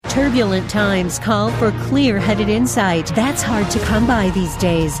Turbulent times call for clear-headed insight. That's hard to come by these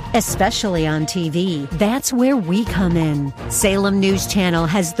days, especially on TV. That's where we come in. Salem News Channel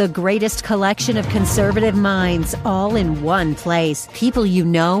has the greatest collection of conservative minds all in one place. People you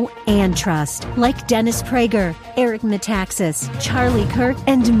know and trust, like Dennis Prager, Eric Metaxas, Charlie Kirk,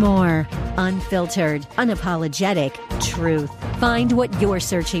 and more. Unfiltered, unapologetic truth. Find what you're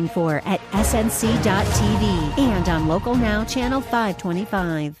searching for at snc.tv and on Local Now, Channel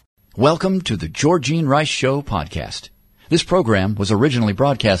 525. Welcome to the Georgene Rice Show podcast. This program was originally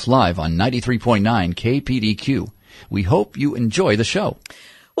broadcast live on 93.9 KPDQ. We hope you enjoy the show.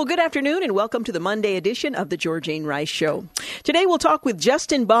 Well, good afternoon and welcome to the Monday edition of the Georgene Rice Show. Today we'll talk with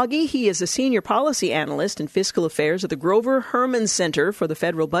Justin Boggy. He is a senior policy analyst in fiscal affairs at the Grover Herman Center for the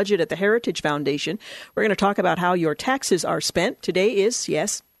Federal Budget at the Heritage Foundation. We're going to talk about how your taxes are spent. Today is,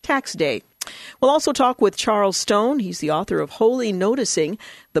 yes, tax day. We'll also talk with Charles Stone. He's the author of Holy Noticing,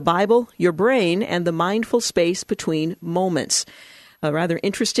 the Bible, Your Brain, and the Mindful Space Between Moments. A rather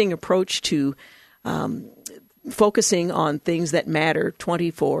interesting approach to focusing on things that matter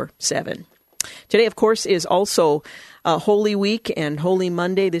 24/7. Today, of course, is also Holy Week and Holy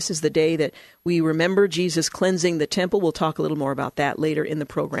Monday. This is the day that we remember Jesus cleansing the temple. We'll talk a little more about that later in the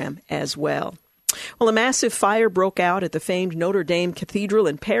program as well. Well, a massive fire broke out at the famed Notre Dame Cathedral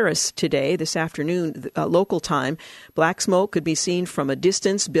in Paris today, this afternoon, local time. Black smoke could be seen from a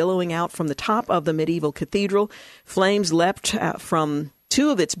distance billowing out from the top of the medieval cathedral. Flames leapt from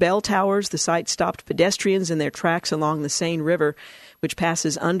two of its bell towers. The site stopped pedestrians in their tracks along the Seine River, which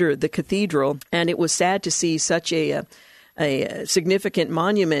passes under the cathedral. And it was sad to see such a significant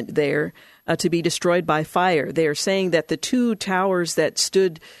monument there to be destroyed by fire. They are saying that the two towers that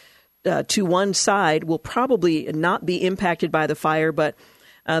stood to one side will probably not be impacted by the fire, but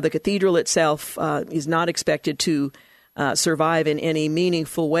the cathedral itself is not expected to survive in any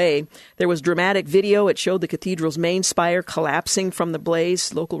meaningful way. There was dramatic video. It showed the cathedral's main spire collapsing from the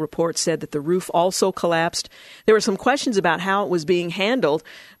blaze. Local reports said that the roof also collapsed. There were some questions about how it was being handled,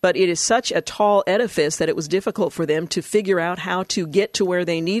 but it is such a tall edifice that it was difficult for them to figure out how to get to where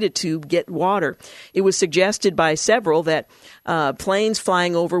they needed to get water. It was suggested by several that planes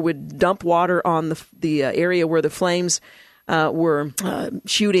flying over would dump water on the area where the flames were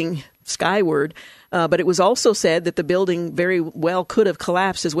shooting skyward. But it was also said that the building very well could have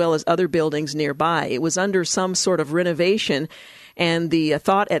collapsed as well as other buildings nearby. It was under some sort of renovation, and the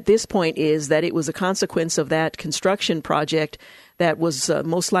thought at this point is that it was a consequence of that construction project that was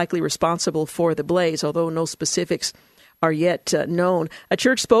most likely responsible for the blaze, although no specifics are yet known. A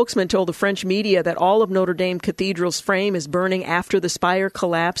church spokesman told the French media that all of Notre Dame Cathedral's frame is burning after the spire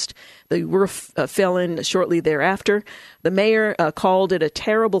collapsed. The roof fell in shortly thereafter. The mayor called it a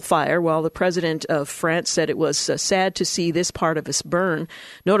terrible fire, while the president of France said it was sad to see this part of us burn.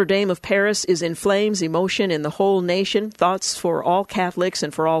 Notre Dame of Paris is in flames, emotion in the whole nation, thoughts for all Catholics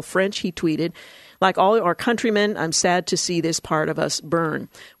and for all French, he tweeted. Like all our countrymen, I'm sad to see this part of us burn.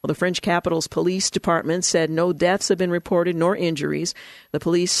 Well, the French capital's police department said no deaths have been reported nor injuries. The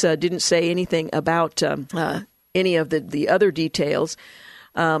police didn't say anything about any of the other details.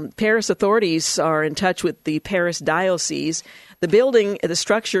 Paris authorities are in touch with the Paris diocese. The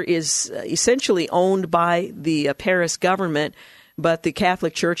structure is essentially owned by the Paris government, but the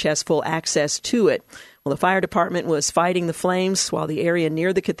Catholic Church has full access to it. Well, the fire department was fighting the flames while the area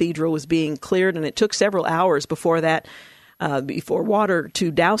near the cathedral was being cleared, and it took several hours before water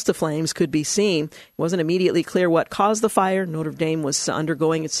to douse the flames could be seen. It wasn't immediately clear what caused the fire. Notre Dame was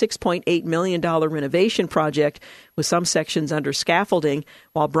undergoing a $6.8 million renovation project with some sections under scaffolding,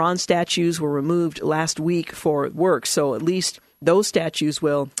 while bronze statues were removed last week for work. So at least those statues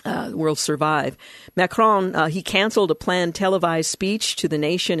will survive. Macron, he canceled a planned televised speech to the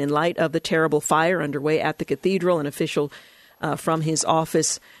nation in light of the terrible fire underway at the cathedral. An official from his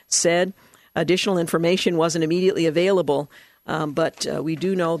office said additional information wasn't immediately available, but we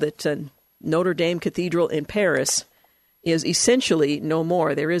do know that Notre Dame Cathedral in Paris is essentially no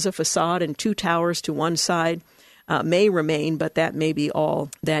more. There is a facade and two towers to one side may remain, but that may be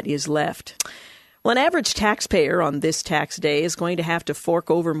all that is left. Well, an average taxpayer on this tax day is going to have to fork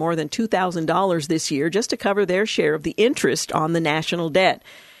over more than $2,000 this year just to cover their share of the interest on the national debt.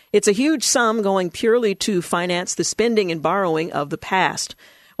 It's a huge sum going purely to finance the spending and borrowing of the past.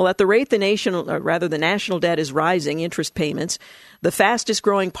 Well, at the rate the national debt is rising, interest payments, the fastest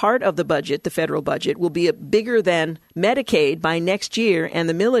growing part of the budget, the federal budget, will be bigger than Medicaid by next year and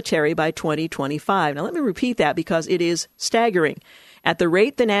the military by 2025. Now, let me repeat that because it is staggering. At the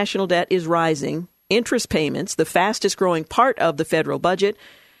rate the national debt is rising, interest payments, the fastest growing part of the federal budget,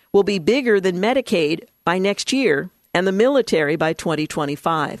 will be bigger than Medicaid by next year and the military by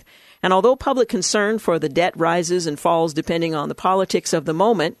 2025. And although public concern for the debt rises and falls depending on the politics of the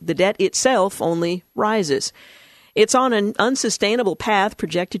moment, the debt itself only rises. It's on an unsustainable path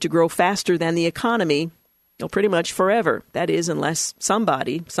projected to grow faster than the economy, pretty much forever. That is, unless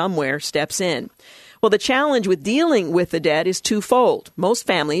somebody, somewhere, steps in. Well, the challenge with dealing with the debt is twofold. Most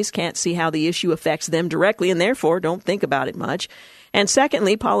families can't see how the issue affects them directly and therefore don't think about it much. And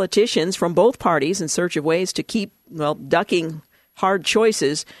secondly, politicians from both parties, in search of ways to keep, ducking hard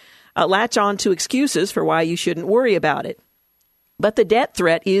choices, latch on to excuses for why you shouldn't worry about it. But the debt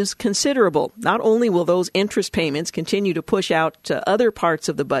threat is considerable. Not only will those interest payments continue to push out to other parts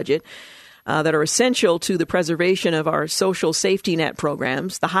of the budget that are essential to the preservation of our social safety net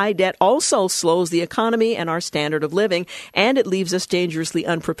programs, the high debt also slows the economy and our standard of living, and it leaves us dangerously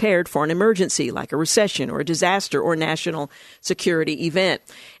unprepared for an emergency like a recession or a disaster or national security event.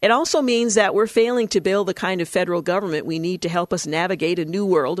 It also means that we're failing to build the kind of federal government we need to help us navigate a new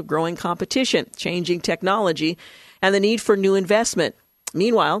world of growing competition, changing technology, and the need for new investment.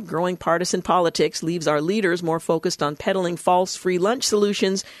 Meanwhile, growing partisan politics leaves our leaders more focused on peddling false free lunch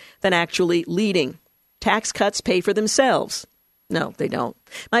solutions than actually leading. Tax cuts pay for themselves. No, they don't.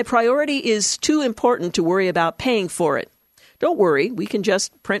 My priority is too important to worry about paying for it. Don't worry, we can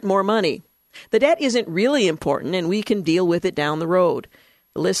just print more money. The debt isn't really important, and we can deal with it down the road.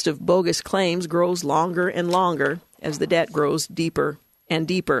 The list of bogus claims grows longer and longer as the debt grows deeper and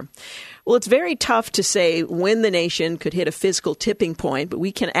deeper. Well, it's very tough to say when the nation could hit a fiscal tipping point, but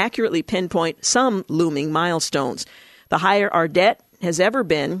we can accurately pinpoint some looming milestones. The higher our debt has ever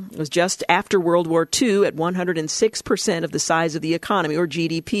been was just after World War II at 106% of the size of the economy, or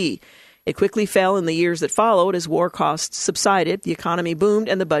GDP. It quickly fell in the years that followed as war costs subsided, the economy boomed,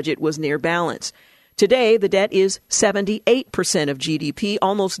 and the budget was near balance. Today, the debt is 78% of GDP,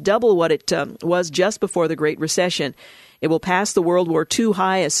 almost double what it was just before the Great Recession. It will pass the World War II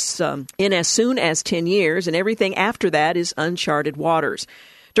high in as soon as 10 years, and everything after that is uncharted waters.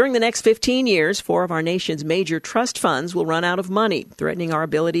 During the next 15 years, 4 of our nation's major trust funds will run out of money, threatening our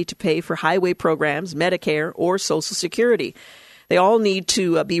ability to pay for highway programs, Medicare, or Social Security. They all need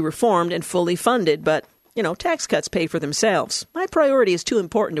to be reformed and fully funded, but, tax cuts pay for themselves. My priority is too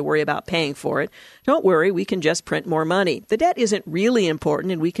important to worry about paying for it. Don't worry, we can just print more money. The debt isn't really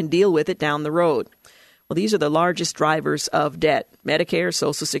important, and we can deal with it down the road. Well, these are the largest drivers of debt: Medicare,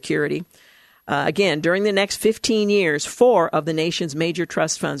 Social Security. Again, during the next 15 years, 4 of the nation's major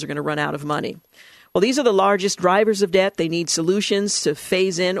trust funds are going to run out of money. Well, these are the largest drivers of debt. They need solutions to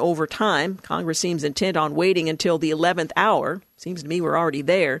phase in over time. Congress seems intent on waiting until the 11th hour. Seems to me we're already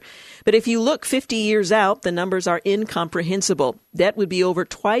there. But if you look 50 years out, the numbers are incomprehensible. Debt would be over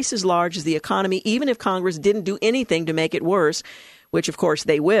twice as large as the economy, even if Congress didn't do anything to make it worse, which, of course,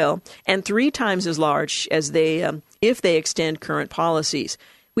 they will, and 3 times as large as if they extend current policies.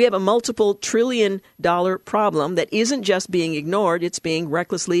 We have a multiple trillion-dollar problem that isn't just being ignored, it's being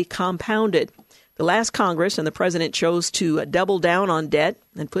recklessly compounded. The last Congress and the president chose to double down on debt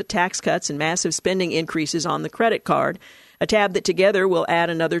and put tax cuts and massive spending increases on the credit card, a tab that together will add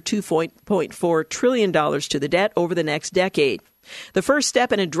another $2.4 trillion to the debt over the next decade. The first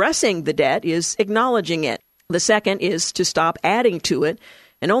step in addressing the debt is acknowledging it. The second is to stop adding to it,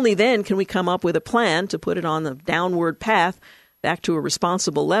 and only then can we come up with a plan to put it on the downward path back to a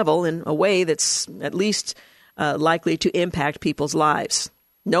responsible level in a way that's at least likely to impact people's lives.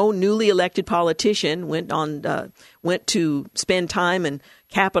 No newly elected politician went to spend time and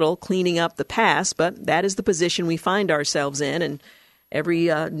capital cleaning up the past, but that is the position we find ourselves in, and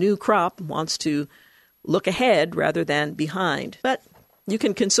every new crop wants to look ahead rather than behind. But you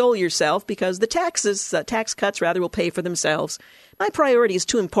can console yourself because the tax cuts will pay for themselves. My priority is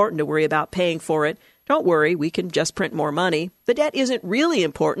too important to worry about paying for it. Don't worry, we can just print more money. The debt isn't really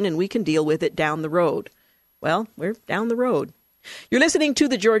important, and we can deal with it down the road. Well, we're down the road. You're listening to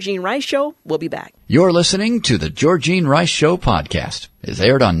The Georgene Rice Show. We'll be back. You're listening to The Georgene Rice Show podcast. It's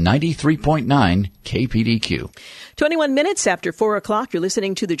aired on 93.9 KPDQ. 21 minutes after 4 o'clock, you're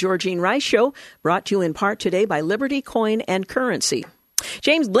listening to The Georgene Rice Show, brought to you in part today by Liberty Coin and Currency.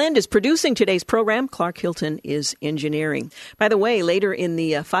 James Blend is producing today's program. Clark Hilton is engineering. By the way, later in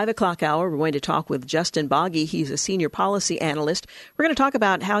the 5 o'clock hour, we're going to talk with Justin Boggy. He's a senior policy analyst. We're going to talk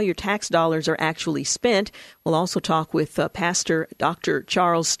about how your tax dollars are actually spent. We'll also talk with Pastor Dr.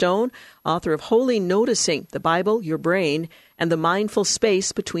 Charles Stone, author of Holy Noticing, the Bible, Your Brain, and the Mindful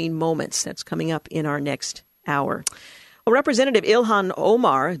Space Between Moments. That's coming up in our next hour. Well, Representative Ilhan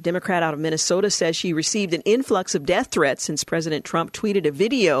Omar, a Democrat out of Minnesota, says she received an influx of death threats since President Trump tweeted a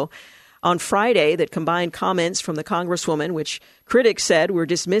video on Friday that combined comments from the Congresswoman, which critics said were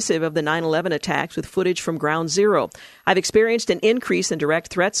dismissive of the 9/11 attacks, with footage from Ground Zero. I've experienced an increase in direct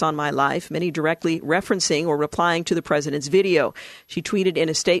threats on my life, many directly referencing or replying to the president's video, she tweeted in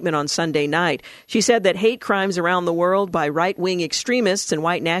a statement on Sunday night. She said that hate crimes around the world by right-wing extremists and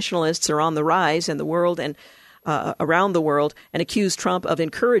white nationalists are on the rise in the world and around the world, and accused Trump of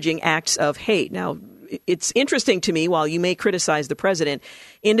encouraging acts of hate. Now, it's interesting to me, while you may criticize the president,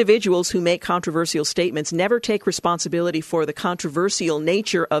 individuals who make controversial statements never take responsibility for the controversial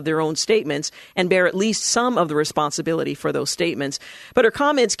nature of their own statements and bear at least some of the responsibility for those statements. But her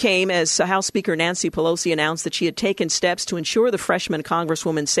comments came as House Speaker Nancy Pelosi announced that she had taken steps to ensure the freshman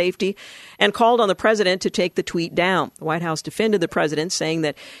Congresswoman's safety and called on the president to take the tweet down. The White House defended the president, saying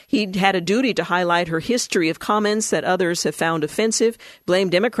that he had a duty to highlight her history of comments that others have found offensive,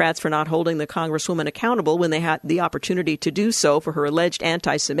 blamed Democrats for not holding the Congresswoman accountable when they had the opportunity to do so for her alleged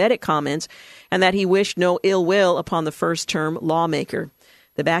anti-Semitic comments, and that he wished no ill will upon the first-term lawmaker.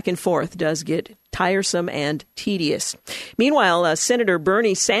 The back and forth does get tiresome and tedious. Meanwhile, Senator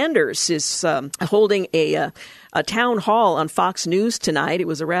Bernie Sanders is holding a town hall on Fox News tonight.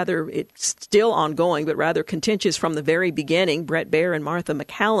 It's still ongoing, but rather contentious from the very beginning. Brett Baier and Martha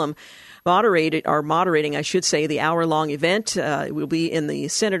McCallum moderating, the hour-long event. It will be in the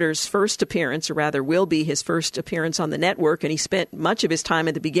senator's first appearance, or rather will be his first appearance on the network, and he spent much of his time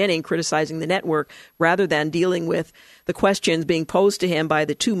at the beginning criticizing the network rather than dealing with the questions being posed to him by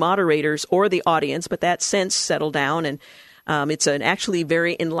the two moderators or the audience, but that since settled down, and it's an actually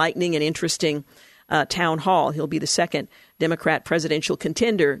very enlightening and interesting town hall. He'll be the second Democrat presidential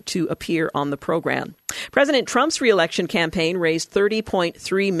contender to appear on the program. President Trump's reelection campaign raised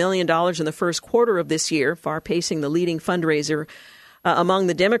 $30.3 million in the first quarter of this year, far pacing the leading fundraiser among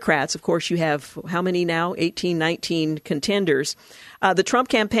the Democrats. Of course, you have how many now? 18, 19 contenders. The Trump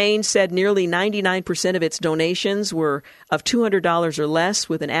campaign said nearly 99% of its donations were of $200 or less,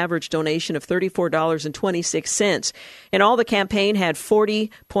 with an average donation of $34.26. In all, the campaign had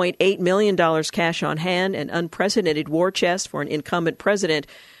 $40.8 million cash on hand, an unprecedented war chest for an incumbent president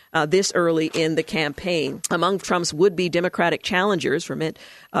this early in the campaign. Among Trump's would-be Democratic challengers,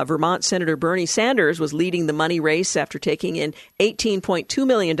 Vermont Senator Bernie Sanders was leading the money race after taking in $18.2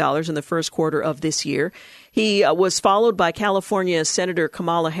 million in the first quarter of this year. He was followed by California Senator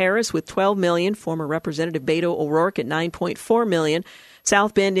Kamala Harris with $12 million, former Representative Beto O'Rourke at $9.4 million,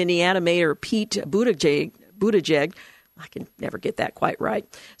 South Bend, Indiana Mayor Pete Buttigieg, I can never get that quite right,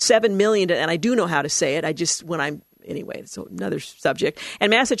 $7 million, and I do know how to say it. Anyway, so another subject.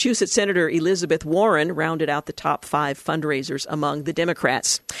 And Massachusetts Senator Elizabeth Warren rounded out the top 5 fundraisers among the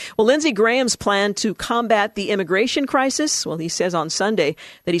Democrats. Well, Lindsey Graham's plan to combat the immigration crisis, he says on Sunday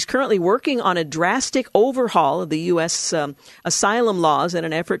that he's currently working on a drastic overhaul of the U.S. Asylum laws in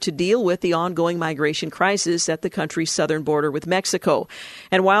an effort to deal with the ongoing migration crisis at the country's southern border with Mexico.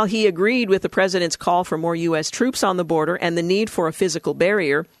 And while he agreed with the president's call for more U.S. troops on the border and the need for a physical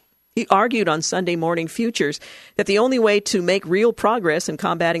barrier, he argued on Sunday Morning Futures that the only way to make real progress in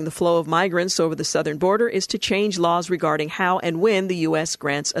combating the flow of migrants over the southern border is to change laws regarding how and when the U.S.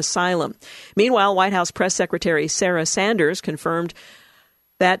 grants asylum. Meanwhile, White House Press Secretary Sarah Sanders confirmed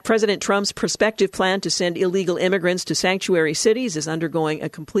that President Trump's prospective plan to send illegal immigrants to sanctuary cities is undergoing a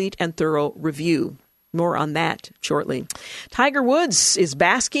complete and thorough review. More on that shortly. Tiger Woods is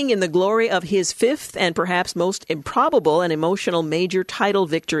basking in the glory of his 5th and perhaps most improbable and emotional major title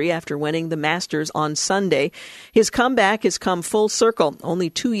victory after winning the Masters on Sunday. His comeback has come full circle. Only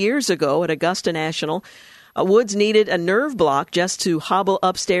 2 years ago at Augusta National, Woods needed a nerve block just to hobble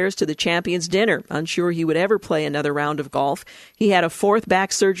upstairs to the champions' dinner, unsure he would ever play another round of golf. He had a 4th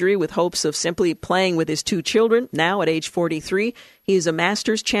back surgery with hopes of simply playing with his 2 children. Now, at age 43, he is a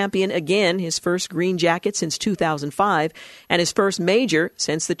Masters champion again, his first green jacket since 2005, and his first major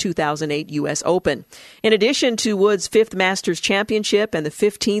since the 2008 U.S. Open. In addition to Woods' 5th Masters championship and the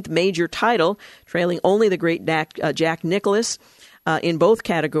 15th major title, trailing only the great Jack Nicklaus, in both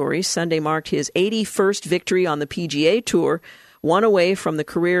categories, Sunday marked his 81st victory on the PGA Tour, one away from the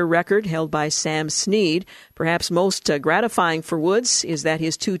career record held by Sam Snead. Perhaps most gratifying for Woods is that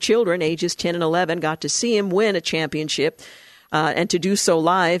his 2 children, ages 10 and 11, got to see him win a championship, and to do so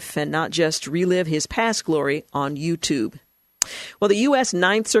live and not just relive his past glory on YouTube. Well, the U.S.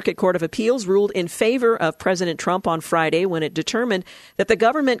 Ninth Circuit Court of Appeals ruled in favor of President Trump on Friday when it determined that the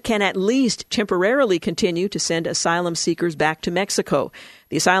government can at least temporarily continue to send asylum seekers back to Mexico.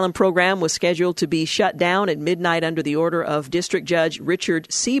 The asylum program was scheduled to be shut down at midnight under the order of District Judge Richard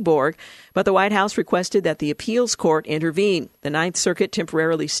Seaborg, but the White House requested that the appeals court intervene. The Ninth Circuit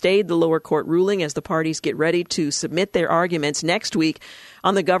temporarily stayed the lower court ruling as the parties get ready to submit their arguments next week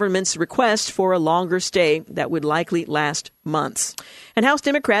on the government's request for a longer stay that would likely last months. And House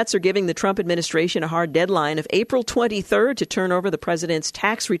Democrats are giving the Trump administration a hard deadline of April 23rd to turn over the president's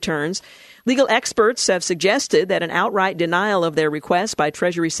tax returns. Legal experts have suggested that an outright denial of their request by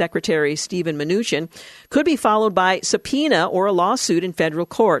Treasury Secretary Steven Mnuchin could be followed by subpoena or a lawsuit in federal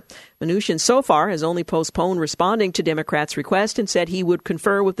court. Mnuchin so far has only postponed responding to Democrats' request and said he would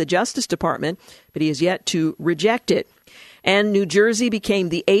confer with the Justice Department, but he has yet to reject it. And New Jersey became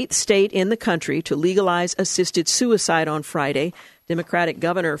the 8th state in the country to legalize assisted suicide on Friday. Democratic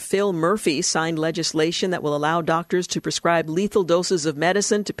Governor Phil Murphy signed legislation that will allow doctors to prescribe lethal doses of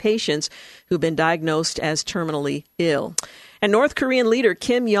medicine to patients who've been diagnosed as terminally ill. And North Korean leader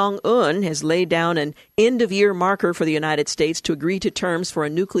Kim Jong-un has laid down an end-of-year marker for the United States to agree to terms for a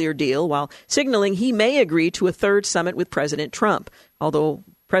nuclear deal while signaling he may agree to a third summit with President Trump. Although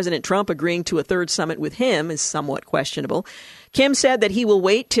President Trump agreeing to a third summit with him is somewhat questionable. Kim said that he will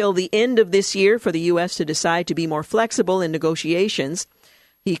wait till the end of this year for the U.S. to decide to be more flexible in negotiations.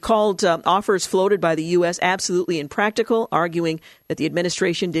 He called offers floated by the U.S. absolutely impractical, arguing that the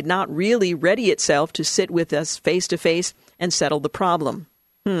administration did not really ready itself to sit with us face-to-face and settle the problem.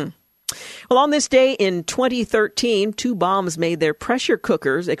 Well, on this day in 2013, 2 bombs made their pressure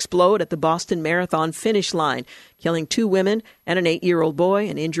cookers explode at the Boston Marathon finish line, killing 2 women and an 8-year-old boy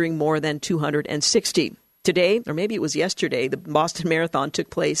and injuring more than 260. Today, or maybe it was yesterday, the Boston Marathon took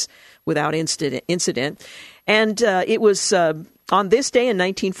place without incident. And it was on this day in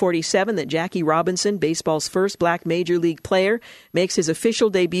 1947 that Jackie Robinson, baseball's first black major league player, makes his official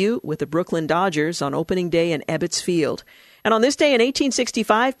debut with the Brooklyn Dodgers on opening day in Ebbets Field. And on this day in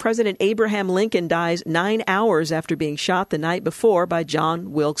 1865, President Abraham Lincoln dies 9 hours after being shot the night before by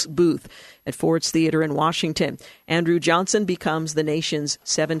John Wilkes Booth at Ford's Theater in Washington. Andrew Johnson becomes the nation's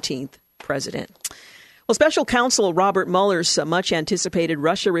 17th president. Well, Special Counsel Robert Mueller's much-anticipated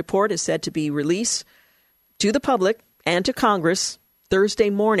Russia report is said to be released to the public and to Congress Thursday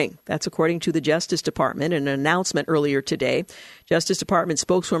morning. That's according to the Justice Department in an announcement earlier today. Justice Department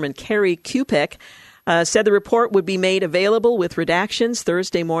spokeswoman Carrie Kupek said the report would be made available with redactions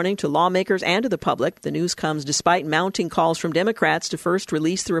Thursday morning to lawmakers and to the public. The news comes despite mounting calls from Democrats to first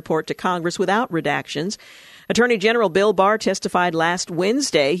release the report to Congress without redactions. Attorney General Bill Barr testified last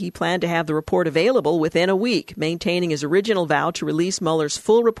Wednesday he planned to have the report available within a week, maintaining his original vow to release Mueller's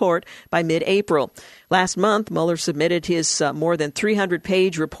full report by mid-April. Last month, Mueller submitted his more than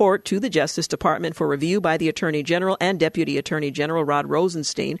 300-page report to the Justice Department for review by the Attorney General and Deputy Attorney General Rod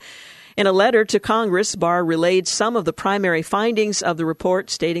Rosenstein. In a letter to Congress, Barr relayed some of the primary findings of the report,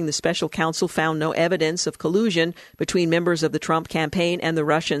 stating the special counsel found no evidence of collusion between members of the Trump campaign and the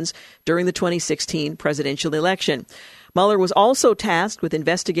Russians during the 2016 presidential election. Mueller was also tasked with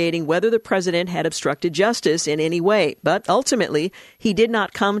investigating whether the president had obstructed justice in any way, but ultimately he did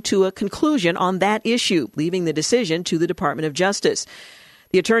not come to a conclusion on that issue, leaving the decision to the Department of Justice.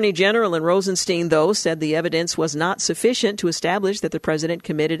 The Attorney General and Rosenstein, though, said the evidence was not sufficient to establish that the president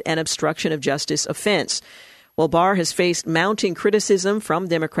committed an obstruction of justice offense. Well, Barr has faced mounting criticism from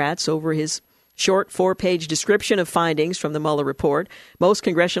Democrats over his short 4-page description of findings from the Mueller report. Most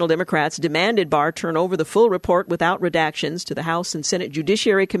congressional Democrats demanded Barr turn over the full report without redactions to the House and Senate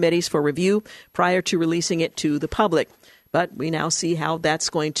Judiciary Committees for review prior to releasing it to the public. But we now see how that's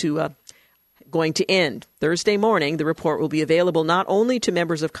going to end. Thursday morning, the report will be available not only to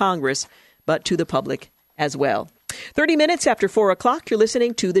members of Congress, but to the public as well. 30 minutes after 4 o'clock, you're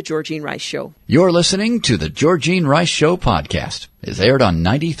listening to The Georgene Rice Show. You're listening to The Georgene Rice Show podcast. It's aired on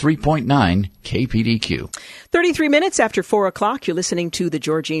 93.9 KPDQ. 33 minutes after 4 o'clock, you're listening to The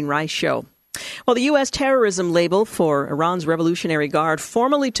Georgene Rice Show. Well, the U.S. terrorism label for Iran's Revolutionary Guard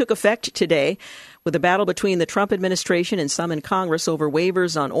formally took effect today, with a battle between the Trump administration and some in Congress over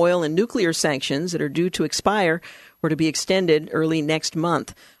waivers on oil and nuclear sanctions that are due to expire or to be extended early next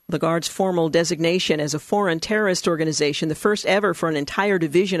month. The Guard's formal designation as a foreign terrorist organization, the first ever for an entire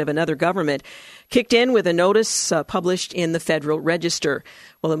division of another government, kicked in with a notice published in the Federal Register.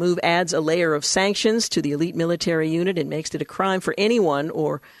 Well, the move adds a layer of sanctions to the elite military unit and makes it a crime for anyone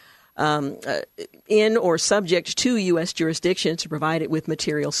or in or subject to U.S. jurisdiction to provide it with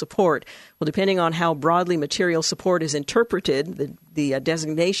material support. Well, depending on how broadly material support is interpreted, the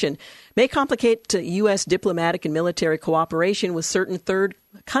designation may complicate U.S. diplomatic and military cooperation with certain third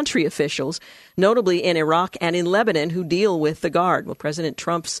country officials, notably in Iraq and in Lebanon, who deal with the Guard. Well, President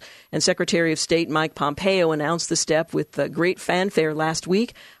Trump's and Secretary of State Mike Pompeo announced the step with great fanfare last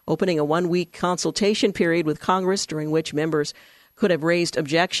week, opening a one-week consultation period with Congress during which members could have raised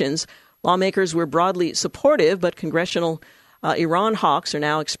objections. Lawmakers were broadly supportive, but congressional Iran hawks are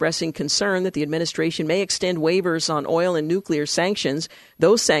now expressing concern that the administration may extend waivers on oil and nuclear sanctions.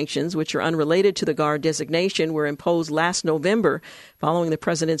 Those sanctions, which are unrelated to the Guard designation, were imposed last November following the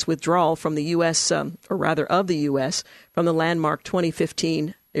president's withdrawal from the U.S., of the U.S., from the landmark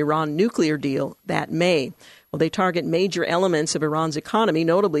 2015 Iran nuclear deal that May. Well, they target major elements of Iran's economy,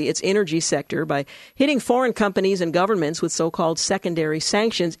 notably its energy sector, by hitting foreign companies and governments with so-called secondary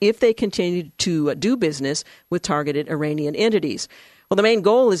sanctions if they continue to do business with targeted Iranian entities. Well, the main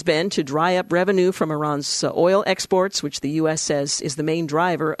goal has been to dry up revenue from Iran's oil exports, which the U.S. says is the main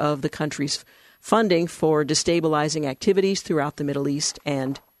driver of the country's funding for destabilizing activities throughout the Middle East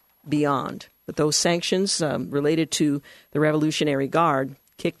and beyond. But those sanctions related to the Revolutionary Guard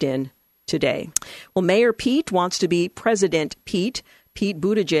kicked in today. Well, Mayor Pete wants to be President Pete. Pete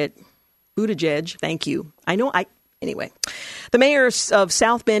Buttigieg, thank you. Anyway. The mayor of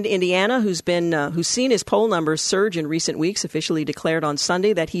South Bend, Indiana, who's seen his poll numbers surge in recent weeks, officially declared on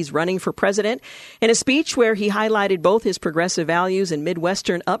Sunday that he's running for president. In a speech where he highlighted both his progressive values and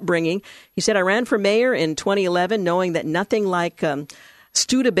Midwestern upbringing, he said, "I ran for mayor in 2011 knowing that nothing like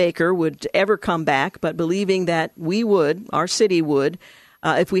Studebaker would ever come back, but believing that our city would,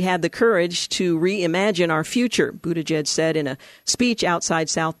 if we had the courage to reimagine our future," Buttigieg said in a speech outside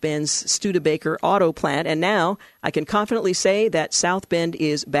South Bend's Studebaker auto plant. "And now I can confidently say that South Bend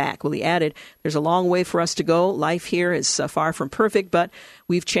is back." Well, he added, "There's a long way for us to go. Life here is far from perfect, but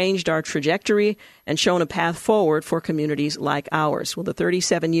we've changed our trajectory and shown a path forward for communities like ours." Well, the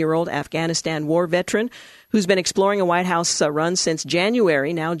 37-year-old Afghanistan war veteran, who's been exploring a White House run since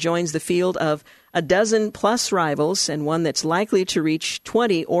January, now joins the field of a dozen-plus rivals and one that's likely to reach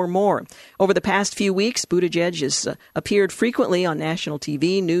 20 or more. Over the past few weeks, Buttigieg has appeared frequently on national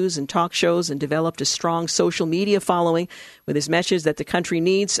TV, news, and talk shows and developed a strong social media following with his message that the country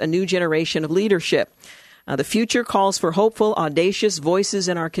needs a new generation of leadership. The future calls for hopeful, audacious voices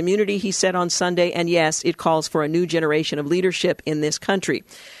in our community, he said on Sunday, and yes, it calls for a new generation of leadership in this country.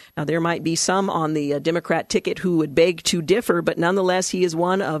 Now, there might be some on the Democrat ticket who would beg to differ, but nonetheless, he is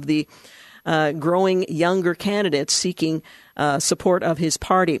one of the growing younger candidates seeking support of his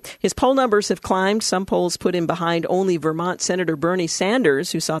party. His poll numbers have climbed. Some polls put him behind only Vermont Senator Bernie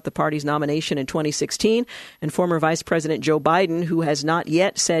Sanders, who sought the party's nomination in 2016, and former Vice President Joe Biden, who has not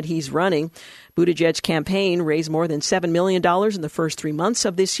yet said he's running. Buttigieg's campaign raised more than $7 million in the first 3 months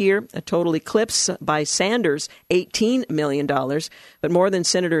of this year, a total eclipse by Sanders' $18 million, but more than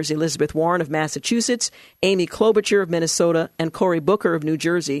Senators Elizabeth Warren of Massachusetts, Amy Klobuchar of Minnesota, and Cory Booker of New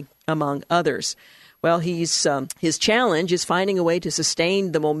Jersey, among others. Well, his challenge is finding a way to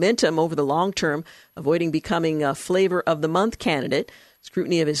sustain the momentum over the long term, avoiding becoming a flavor of the month candidate.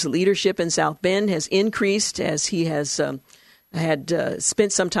 Scrutiny of his leadership in South Bend has increased as he has had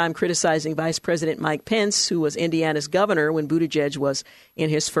spent some time criticizing Vice President Mike Pence, who was Indiana's governor when Buttigieg was in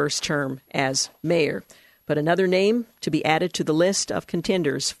his first term as mayor. But another name to be added to the list of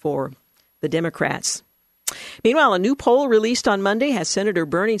contenders for the Democrats. Meanwhile, a new poll released on Monday has Senator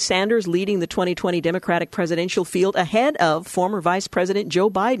Bernie Sanders leading the 2020 Democratic presidential field ahead of former Vice President Joe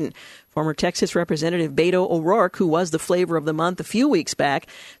Biden. Former Texas Representative Beto O'Rourke, who was the flavor of the month a few weeks back,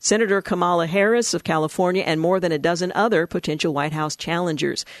 Senator Kamala Harris of California, and more than a dozen other potential White House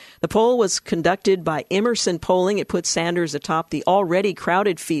challengers. The poll was conducted by Emerson Polling. It puts Sanders atop the already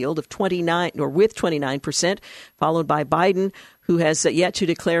crowded field of 29%, followed by Biden, who has yet to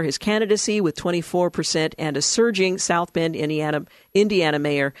declare his candidacy with 24%, and a surging South Bend, Indiana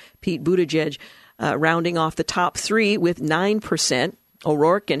Mayor Pete Buttigieg rounding off the top three with 9%.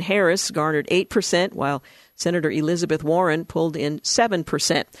 O'Rourke and Harris garnered 8%, while Senator Elizabeth Warren pulled in 7%.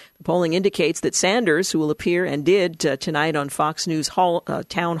 The polling indicates that Sanders, who will appear and did tonight on Fox News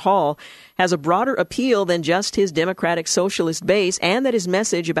Town Hall, has a broader appeal than just his Democratic Socialist base, and that his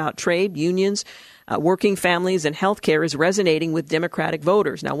message about trade, unions, working families, and health care is resonating with Democratic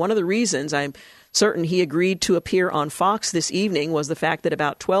voters. Now, one of the reasons I'm certain he agreed to appear on Fox this evening was the fact that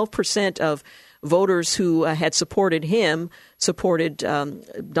about 12% of voters who had supported him supported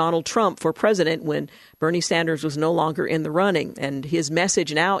Donald Trump for president when Bernie Sanders was no longer in the running. And his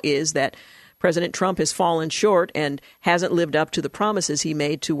message now is that President Trump has fallen short and hasn't lived up to the promises he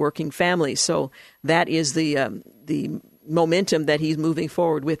made to working families. So that is the momentum that he's moving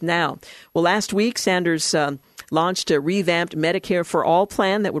forward with now. Well, last week, Sanders launched a revamped Medicare for All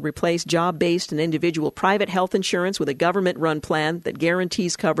plan that would replace job-based and individual private health insurance with a government-run plan that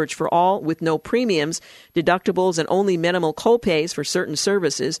guarantees coverage for all with no premiums, deductibles, and only minimal copays for certain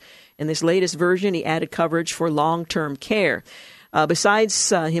services. In this latest version, he added coverage for long-term care. Besides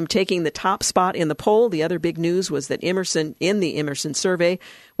him taking the top spot in the poll, the other big news was that in the Emerson survey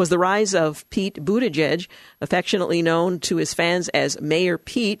was the rise of Pete Buttigieg, affectionately known to his fans as Mayor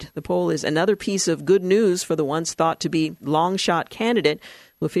Pete. The poll is another piece of good news for the once thought to be long-shot candidate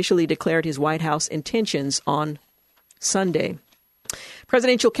who officially declared his White House intentions on Sunday.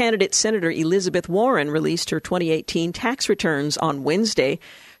 Presidential candidate Senator Elizabeth Warren released her 2018 tax returns on Wednesday,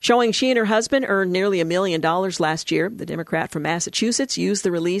 showing she and her husband earned nearly $1 million last year. The Democrat from Massachusetts used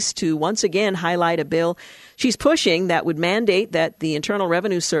the release to once again highlight a bill she's pushing that would mandate that the Internal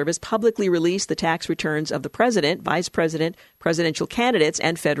Revenue Service publicly release the tax returns of the president, vice president, presidential candidates,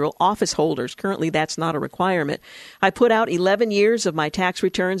 and federal office holders. Currently, that's not a requirement. I put out 11 years of my tax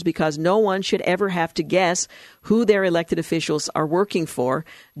returns because no one should ever have to guess who their elected officials are working for.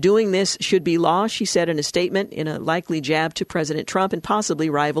 Doing this should be law, she said in a statement, in a likely jab to President Trump and possibly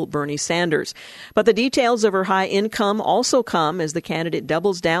rival Bernie Sanders. But the details of her high income also come as the candidate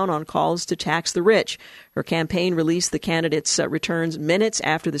doubles down on calls to tax the rich. Her campaign released the candidate's returns minutes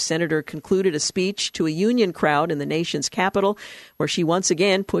after the senator concluded a speech to a union crowd in the nation's capital, where she once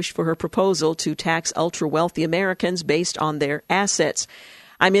again pushed for her proposal to tax ultra-wealthy Americans based on their assets.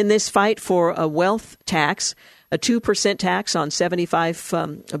 I'm in this fight for a wealth tax, a 2% tax on 75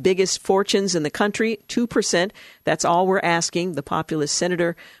 biggest fortunes in the country, 2%. That's all we're asking. The populist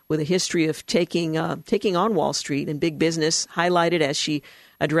senator with a history of taking on Wall Street and big business, highlighted as she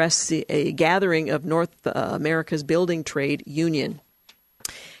addressed a gathering of North America's building trade union.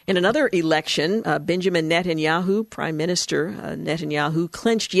 In another election, Benjamin Netanyahu, Prime Minister Netanyahu,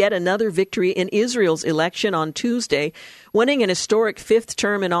 clinched yet another victory in Israel's election on Tuesday, winning an historic fifth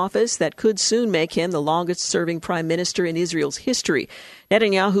term in office that could soon make him the longest-serving prime minister in Israel's history.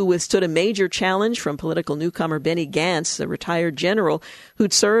 Netanyahu withstood a major challenge from political newcomer Benny Gantz, a retired general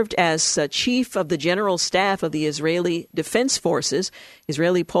who'd served as chief of the general staff of the Israeli Defense Forces.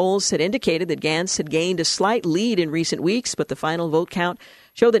 Israeli polls had indicated that Gantz had gained a slight lead in recent weeks, but the final vote count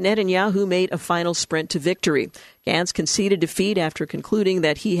showed that Netanyahu made a final sprint to victory. Gantz conceded defeat after concluding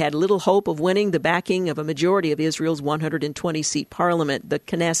that he had little hope of winning the backing of a majority of Israel's 120-seat parliament, the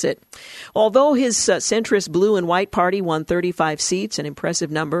Knesset. Although his centrist blue and white party won 35 seats, an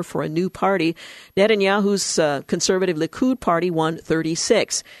impressive number for a new party, Netanyahu's conservative Likud party won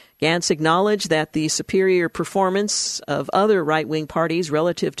 36. Gantz acknowledged that the superior performance of other right-wing parties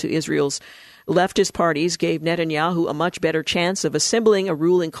relative to Israel's leftist parties gave Netanyahu a much better chance of assembling a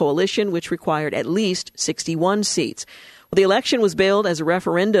ruling coalition, which required at least 61 seats. Well, the election was billed as a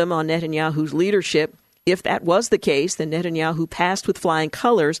referendum on Netanyahu's leadership. If that was the case, then Netanyahu passed with flying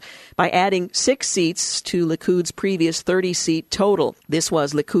colors by adding 6 seats to Likud's previous 30-seat total. This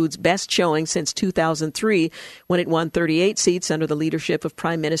was Likud's best showing since 2003, when it won 38 seats under the leadership of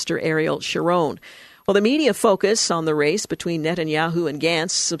Prime Minister Ariel Sharon. Well, the media focus on the race between Netanyahu and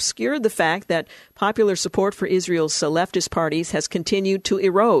Gantz obscured the fact that popular support for Israel's leftist parties has continued to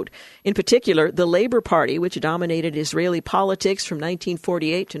erode. In particular, the Labor Party, which dominated Israeli politics from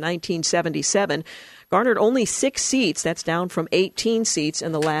 1948 to 1977, garnered only 6 seats. That's down from 18 seats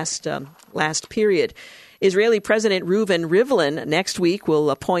in the last period. Israeli President Reuven Rivlin next week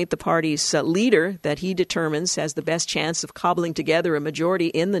will appoint the party's leader that he determines has the best chance of cobbling together a majority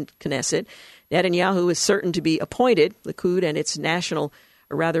in the Knesset. Netanyahu is certain to be appointed. Likud and its natural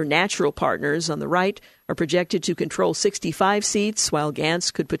partners on the right are projected to control 65 seats, while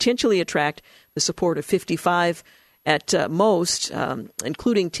Gantz could potentially attract the support of 55 at most,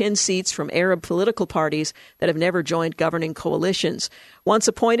 including 10 seats from Arab political parties that have never joined governing coalitions. Once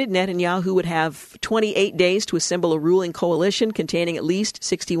appointed, Netanyahu would have 28 days to assemble a ruling coalition containing at least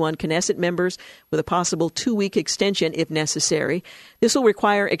 61 Knesset members, with a possible 2-week extension if necessary. This will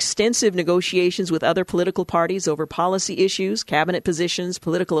require extensive negotiations with other political parties over policy issues, cabinet positions,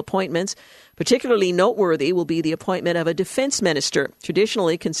 political appointments. Particularly noteworthy will be the appointment of a defense minister,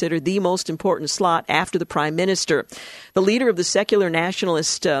 traditionally considered the most important slot after the prime minister. The leader of the secular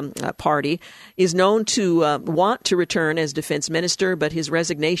nationalist party is known to want to return as defense minister, but his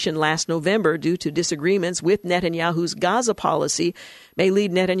resignation last November due to disagreements with Netanyahu's Gaza policy may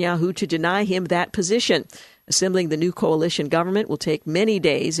lead Netanyahu to deny him that position. Assembling the new coalition government will take many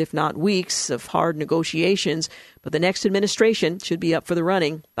days, if not weeks, of hard negotiations, but the next administration should be up for the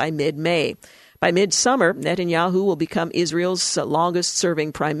running by mid-May. By midsummer, Netanyahu will become Israel's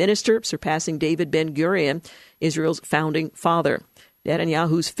longest-serving prime minister, surpassing David Ben-Gurion, Israel's founding father.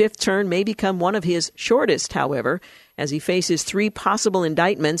 Netanyahu's fifth term may become one of his shortest, however, as he faces 3 possible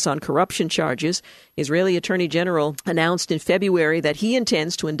indictments on corruption charges. Israeli Attorney General announced in February that he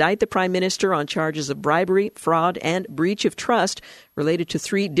intends to indict the prime minister on charges of bribery, fraud, and breach of trust related to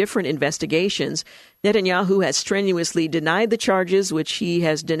 3 different investigations. Netanyahu has strenuously denied the charges, which he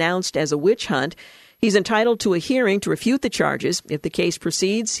has denounced as a witch hunt. He's entitled to a hearing to refute the charges. If the case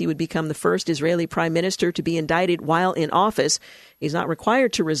proceeds, he would become the first Israeli prime minister to be indicted while in office. He's not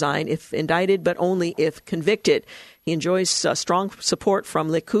required to resign if indicted, but only if convicted. He enjoys strong support from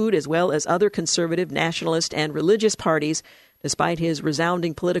Likud as well as other conservative, nationalist, and religious parties. Despite his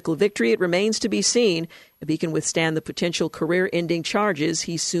resounding political victory, it remains to be seen if he can withstand the potential career-ending charges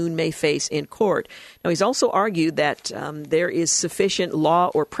he soon may face in court. Now, he's also argued that there is sufficient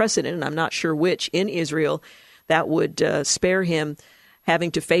law or precedent, and I'm not sure which, in Israel that would spare him having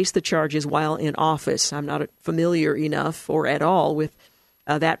to face the charges while in office. I'm not familiar enough or at all with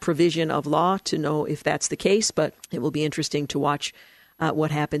that provision of law to know if that's the case, but it will be interesting to watch what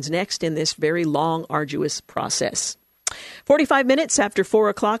happens next in this very long, arduous process. 45 minutes after 4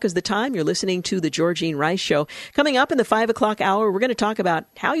 o'clock is the time. You're listening to the Georgene Rice Show. Coming up in the 5 o'clock hour, we're going to talk about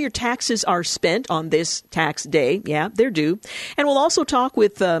how your taxes are spent on this tax day. Yeah, they're due. And we'll also talk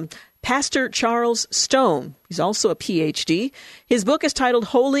with Pastor Charles Stone. He's also a PhD. His book is titled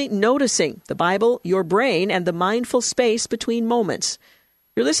Holy Noticing, the Bible, Your Brain, and the Mindful Space Between Moments.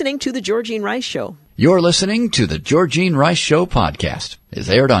 You're listening to the Georgene Rice Show. You're listening to the Georgene Rice Show podcast. It's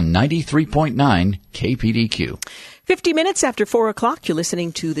aired on 93.9 KPDQ. 50 minutes after 4 o'clock, you're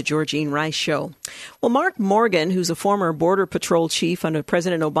listening to the Georgene Rice Show. Well, Mark Morgan, who's a former Border Patrol chief under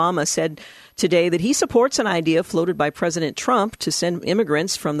President Obama, said today that he supports an idea floated by President Trump to send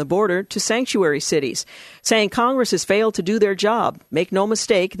immigrants from the border to sanctuary cities, saying Congress has failed to do their job. Make no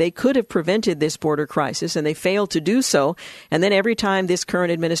mistake, they could have prevented this border crisis, and they failed to do so. And then every time this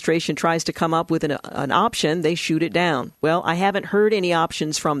current administration tries to come up with an option, they shoot it down. Well, I haven't heard any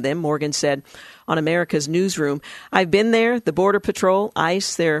options from them, Morgan said on America's Newsroom. I've been there. The Border Patrol,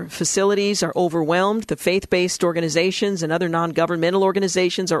 ICE, their facilities are overwhelmed. The faith-based organizations and other non-governmental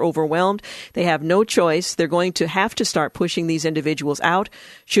organizations are overwhelmed. They have no choice. They're going to have to start pushing these individuals out.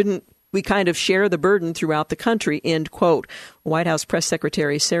 Shouldn't we kind of share the burden throughout the country, end quote. White House Press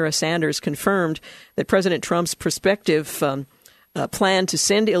Secretary Sarah Sanders confirmed that President Trump's prospective plan to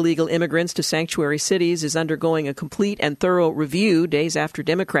send illegal immigrants to sanctuary cities is undergoing a complete and thorough review days after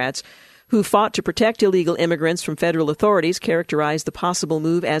Democrats who fought to protect illegal immigrants from federal authorities characterized the possible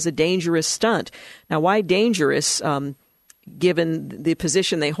move as a dangerous stunt. Now, why dangerous? Given the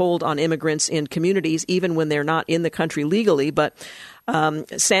position they hold on immigrants in communities, even when they're not in the country legally. But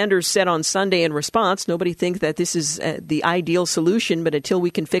Sanders said on Sunday in response, nobody thinks that this is the ideal solution, but until we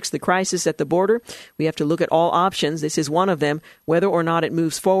can fix the crisis at the border, we have to look at all options. This is one of them. Whether or not it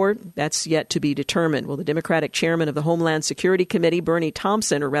moves forward, that's yet to be determined. Well, the Democratic chairman of the Homeland Security Committee, Benny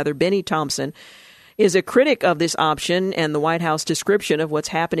Thompson, is a critic of this option and the White House description of what's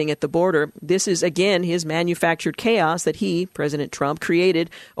happening at the border. This is, again, his manufactured chaos that he, President Trump, created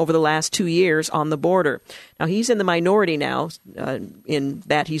over the last 2 years on the border. Now, he's in the minority now in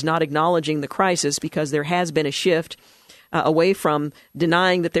that he's not acknowledging the crisis because there has been a shift away from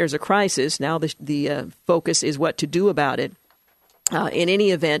denying that there's a crisis. Now the focus is what to do about it. In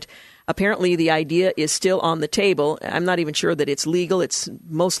any event, apparently, the idea is still on the table. I'm not even sure that it's legal. It's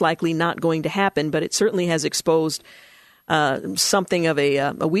most likely not going to happen, but it certainly has exposed something of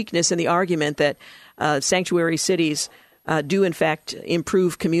a weakness in the argument that sanctuary cities do, in fact,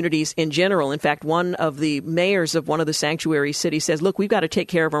 improve communities in general. In fact, one of the mayors of one of the sanctuary cities says, look, we've got to take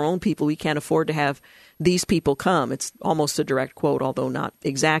care of our own people. We can't afford to have these people come. It's almost a direct quote, although not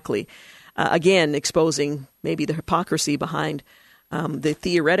exactly. Again, exposing maybe the hypocrisy behind the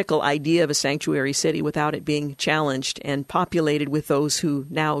theoretical idea of a sanctuary city without it being challenged and populated with those who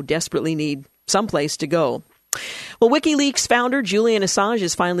now desperately need someplace to go. Well, WikiLeaks founder Julian Assange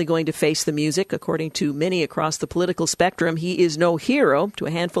is finally going to face the music. According to many across the political spectrum, he is no hero. To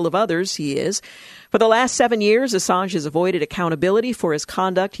a handful of others, he is. For the last 7 years, Assange has avoided accountability for his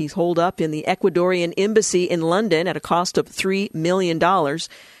conduct. He's holed up in the Ecuadorian embassy in London at a cost of $3 million.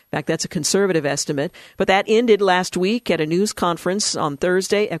 In fact, that's a conservative estimate. But that ended last week at a news conference on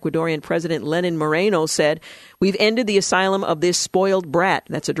Thursday. Ecuadorian President Lenin Moreno said, "We've ended the asylum of this spoiled brat."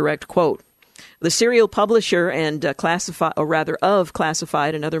 That's a direct quote. The serial publisher and of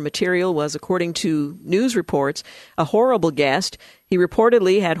classified and other material was, according to news reports, a horrible guest. He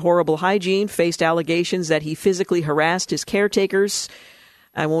reportedly had horrible hygiene, faced allegations that he physically harassed his caretakers.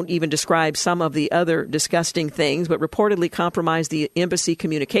 I won't even describe some of the other disgusting things, but reportedly compromised the embassy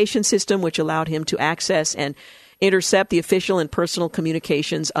communication system, which allowed him to access and intercept the official and personal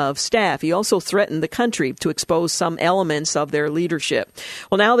communications of staff. He also threatened the country to expose some elements of their leadership.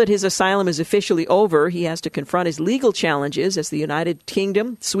 Well, now that his asylum is officially over, he has to confront his legal challenges as the United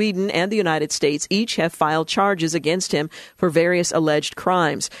Kingdom, Sweden, and the United States each have filed charges against him for various alleged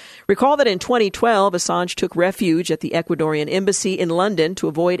crimes. Recall that in 2012, Assange took refuge at the Ecuadorian embassy in London to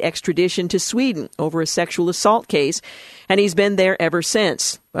avoid extradition to Sweden over a sexual assault case, and he's been there ever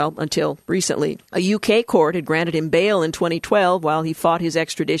since. Well, until recently. A UK court had granted him bail in 2012 while he fought his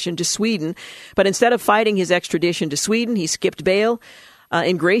extradition to Sweden. But instead of fighting his extradition to Sweden, he skipped bail,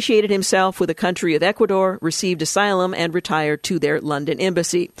 ingratiated himself with the country of Ecuador, received asylum, and retired to their London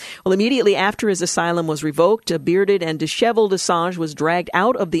embassy. Well, immediately after his asylum was revoked, a bearded and disheveled Assange was dragged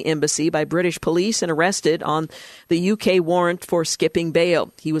out of the embassy by British police and arrested on the UK warrant for skipping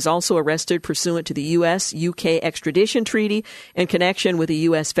bail. He was also arrested pursuant to the U.S.-UK extradition treaty in connection with a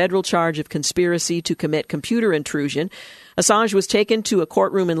U.S. federal charge of conspiracy to commit computer intrusion. Assange was taken to a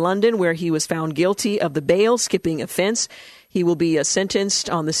courtroom in London where he was found guilty of the bail-skipping offense. He will be sentenced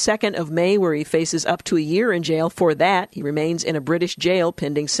on the 2nd of May, where he faces up to a year in jail for that. He remains in a British jail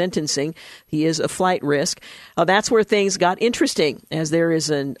pending sentencing. He is a flight risk. That's where things got interesting, as there is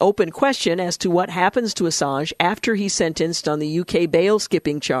an open question as to what happens to Assange after he's sentenced on the UK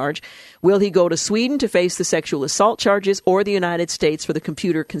bail-skipping charge. Will he go to Sweden to face the sexual assault charges, or the United States for the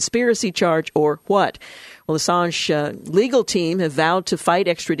computer conspiracy charge, or what? Well, Assange's legal team have vowed to fight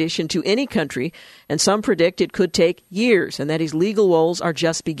extradition to any country, and some predict it could take years, and that his legal woes are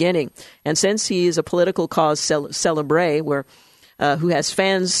just beginning. And since he is a political cause célèbre, who has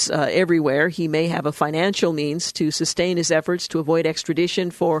fans everywhere, he may have a financial means to sustain his efforts to avoid extradition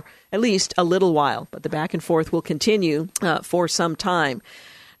for at least a little while. But the back and forth will continue for some time.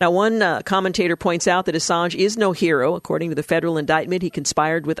 Now, one commentator points out that Assange is no hero. According to the federal indictment, he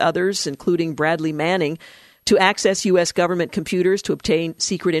conspired with others, including Bradley Manning, to access U.S. government computers to obtain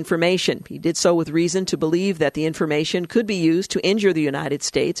secret information. He did so with reason to believe that the information could be used to injure the United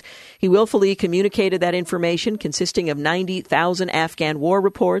States. He willfully communicated that information, consisting of 90,000 Afghan war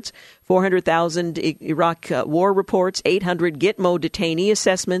reports, 400,000 Iraq war reports, 800 Gitmo detainee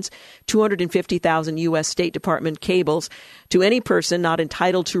assessments, 250,000 U.S. State Department cables, to any person not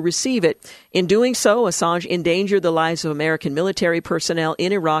entitled to receive it. In doing so, Assange endangered the lives of American military personnel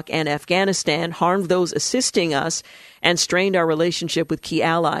in Iraq and Afghanistan, harmed those assisting us, and strained our relationship with key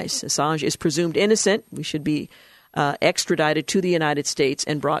allies. Assange is presumed innocent. We should be extradited to the United States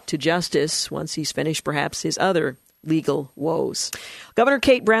and brought to justice once he's finished perhaps his other legal woes. Governor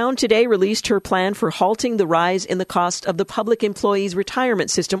Kate Brown today released her plan for halting the rise in the cost of the Public Employees Retirement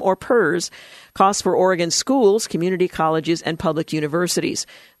System, or PERS, costs for Oregon schools, community colleges, and public universities.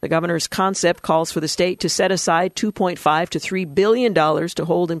 The governor's concept calls for the state to set aside $2.5 to $3 billion to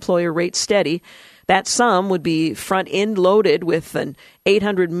hold employer rates steady. That sum would be front-end loaded with an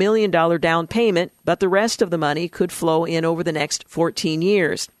 $800 million down payment, but the rest of the money could flow in over the next 14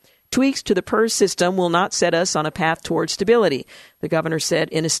 years. Tweaks to the PERS system will not set us on a path towards stability, the governor said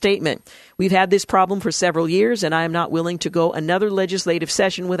in a statement. We've had this problem for several years, and I am not willing to go another legislative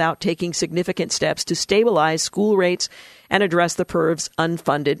session without taking significant steps to stabilize school rates and address the PERS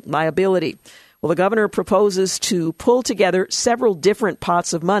unfunded liability. Well, the governor proposes to pull together several different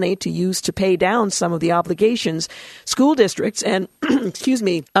pots of money to use to pay down some of the obligations school districts and,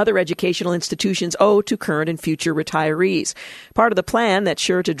 other educational institutions owe to current and future retirees. Part of the plan that's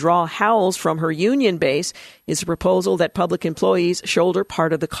sure to draw howls from her union base is a proposal that public employees shoulder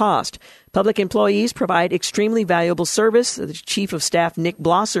part of the cost. Public employees provide extremely valuable service, the Chief of Staff Nick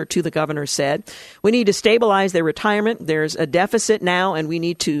Blosser to the governor said. We need to stabilize their retirement. There's a deficit now, and we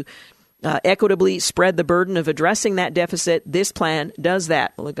need to equitably spread the burden of addressing that deficit. This plan does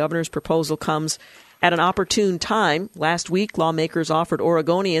that. Well, the governor's proposal comes at an opportune time. Last week, lawmakers offered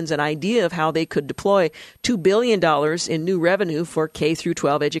Oregonians an idea of how they could deploy $2 billion in new revenue for K through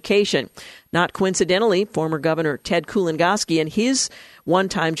 12 education. Not coincidentally, former Governor Ted Kulongoski and his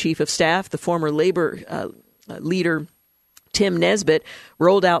one-time chief of staff, the former labor leader Tim Nesbitt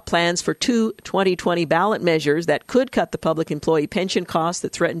rolled out plans for two 2020 ballot measures that could cut the public employee pension costs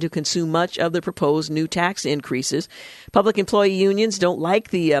that threaten to consume much of the proposed new tax increases. Public employee unions don't like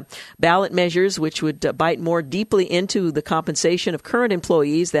the ballot measures, which would bite more deeply into the compensation of current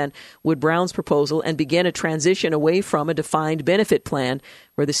employees than would Brown's proposal and begin a transition away from a defined benefit plan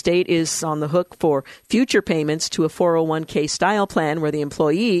where the state is on the hook for future payments to a 401k style plan where the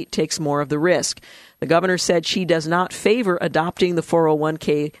employee takes more of the risk. The governor said she does not favor adopting the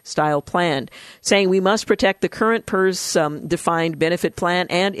 401k style plan, saying we must protect the current PERS defined benefit plan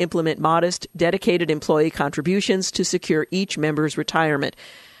and implement modest, dedicated employee contributions to secure each member's retirement.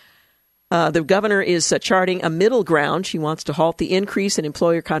 The governor is charting a middle ground. She wants to halt the increase in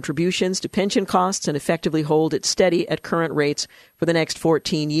employer contributions to pension costs and effectively hold it steady at current rates for the next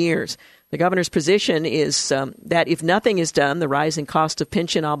 14 years. The governor's position is that if nothing is done, the rising cost of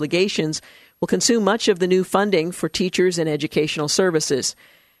pension obligations will consume much of the new funding for teachers and educational services.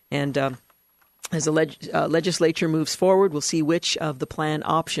 And as the legislature moves forward, we'll see which of the plan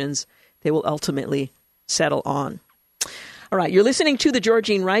options they will ultimately settle on. All right, you're listening to the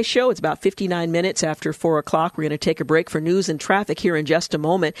Georgene Rice Show. It's about 59 minutes after 4 o'clock. We're going to take a break for news and traffic here in just a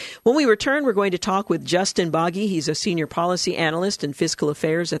moment. When we return, we're going to talk with Justin Boggy. He's a senior policy analyst in fiscal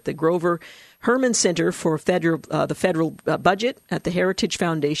affairs at the Grover Herman Center for the federal budget at the Heritage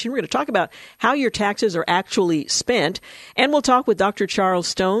Foundation. We're going to talk about how your taxes are actually spent. And we'll talk with Dr. Charles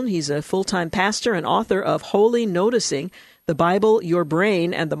Stone. He's a full-time pastor and author of Holy Noticing, The Bible, Your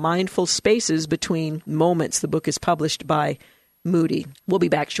Brain, and the Mindful Spaces Between Moments. The book is published by Moody. We'll be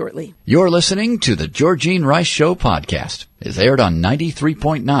back shortly. You're listening to the Georgene Rice Show podcast. It's aired on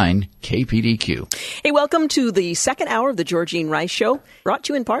 93.9 KPDQ. Hey, welcome to the second hour of the Georgene Rice Show, brought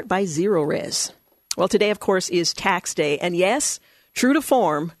to you in part by Zerorez. Well, today, of course, is tax day. And yes, true to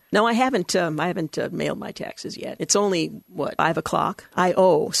form, no, I haven't mailed my taxes yet. It's only, 5 o'clock? I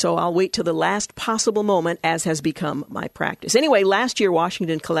owe, so I'll wait till the last possible moment, as has become my practice. Anyway, last year,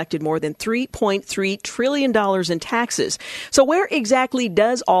 Washington collected more than $3.3 trillion in taxes. So where exactly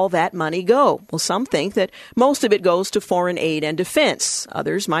does all that money go? Well, some think that most of it goes to foreign aid and defense.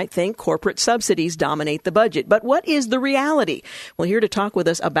 Others might think corporate subsidies dominate the budget. But what is the reality? Well, here to talk with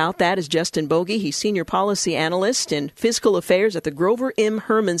us about that is Justin Bogey. He's senior policy analyst in fiscal affairs at the Grover M.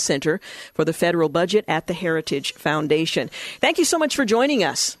 Herman Center for the Federal Budget at the Heritage Foundation. Thank you so much for joining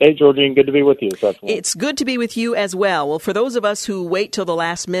us. Hey, Georgene, good to be with you. It's good to be with you as well. Well, for those of us who wait till the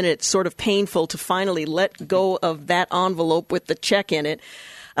last minute, it's sort of painful to finally let go of that envelope with the check in it.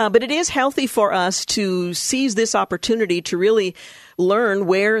 But it is healthy for us to seize this opportunity to really learn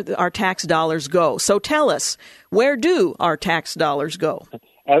where our tax dollars go. So tell us, where do our tax dollars go?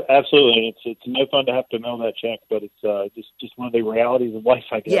 Absolutely. It's no fun to have to mail that check, but it's just one of the realities of life,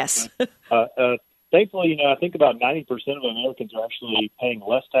 I guess. Yes. Thankfully, I think about 90% of Americans are actually paying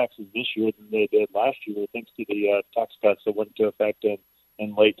less taxes this year than they did last year, thanks to the tax cuts that went into effect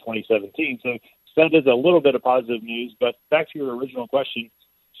in late 2017. So that is a little bit of positive news. But back to your original question.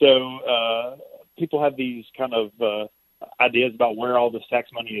 So people have these kind of ideas about where all this tax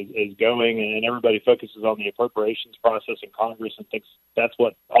money is going, and everybody focuses on the appropriations process in Congress and thinks that's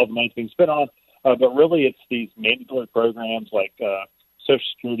what all the money's being spent on. But really, it's these mandatory programs like Social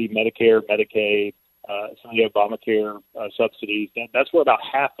Security, Medicare, Medicaid, some of the Obamacare subsidies. That's where about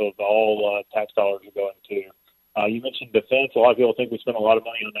half of all tax dollars are going to. You mentioned defense. A lot of people think we spend a lot of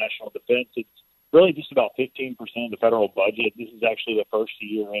money on national defense. It's really just about 15% of the federal budget. This is actually the first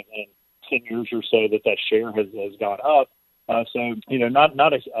year in 10 years or so that share has gone up. So,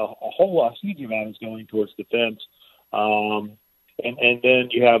 not a huge amount is going towards defense. And then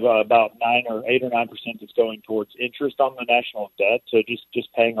you have about 8 or 9% that's going towards interest on the national debt. So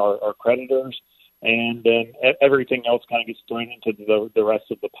just paying our creditors. And then everything else kind of gets thrown into the rest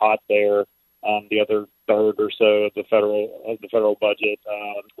of the pot there. The other third or so of the federal budget.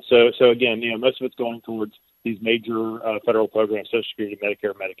 So again, most of it's going towards these major federal programs, Social Security,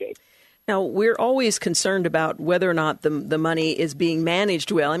 Medicare, Medicaid. Now, we're always concerned about whether or not the money is being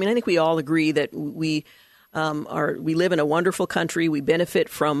managed well. I mean, I think we all agree that we live in a wonderful country. We benefit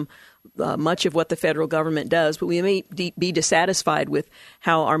from much of what the federal government does, but we may be dissatisfied with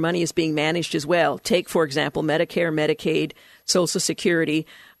how our money is being managed as well. Take, for example, Medicare, Medicaid, Social Security.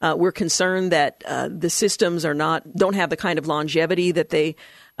 We're concerned that the systems don't have the kind of longevity that they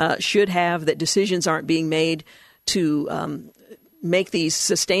should have, that decisions aren't being made to make these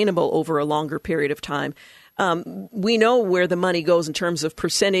sustainable over a longer period of time. We know where the money goes in terms of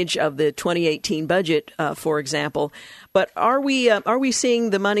percentage of the 2018 budget, for example. But are we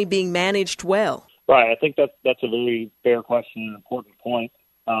seeing the money being managed well? Right. I think that's a very fair question and important point.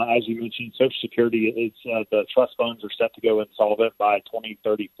 As you mentioned, Social Security, the trust funds are set to go insolvent by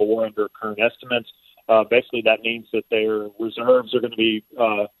 2034 under current estimates. Basically, that means that their reserves are going to be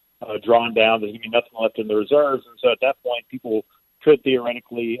drawn down. There's going to be nothing left in the reserves, and so at that point, people could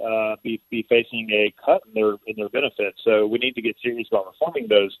theoretically be facing a cut in their benefits. So we need to get serious about reforming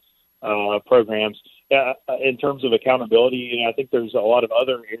those programs. In terms of accountability, I think there's a lot of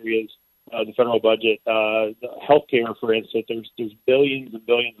other areas. The federal budget, healthcare, for instance, there's billions and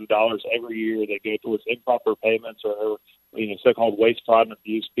billions of dollars every year that go towards improper payments or so-called waste, fraud, and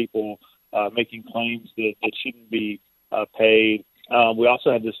abuse. People making claims that shouldn't be paid. We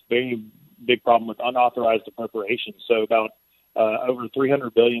also had this very big problem with unauthorized appropriations. So about over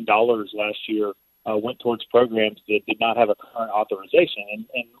 $300 billion last year went towards programs that did not have a current authorization.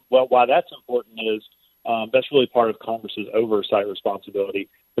 And why that's important is that's really part of Congress's oversight responsibility.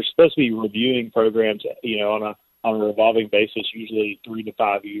 They're supposed to be reviewing programs, on a revolving basis, usually 3 to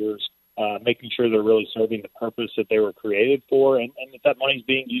 5 years, making sure they're really serving the purpose that they were created for, and that money is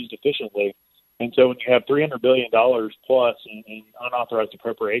being used efficiently. And so when you have $300 billion plus in unauthorized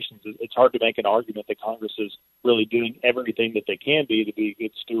appropriations, it's hard to make an argument that Congress is really doing everything that they can be to be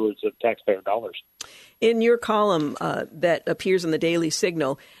good stewards of taxpayer dollars. In your column that appears in the Daily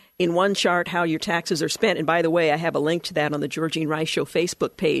Signal, in one chart, how your taxes are spent. And by the way, I have a link to that on the Georgene Rice Show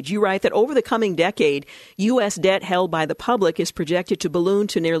Facebook page. You write that over the coming decade, U.S. debt held by the public is projected to balloon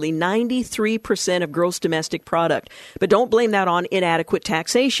to nearly 93% of gross domestic product. But don't blame that on inadequate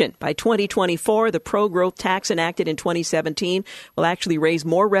taxation. By 2024, the pro-growth tax enacted in 2017 will actually raise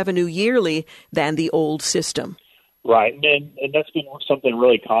more revenue yearly than the old system. Right, and that's been something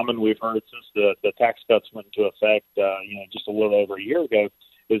really common we've heard since the tax cuts went into effect, just a little over a year ago.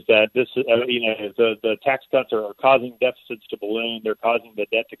 Is that this, the tax cuts are causing deficits to balloon, they're causing the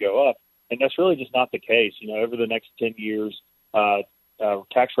debt to go up, and that's really just not the case. Over the next 10 years,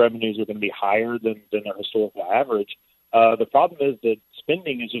 tax revenues are going to be higher than their historical average. The problem is that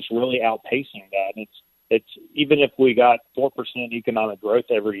spending is just really outpacing that. It's even if we got 4% economic growth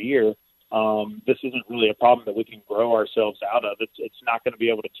every year, this isn't really a problem that we can grow ourselves out of. It's not going to be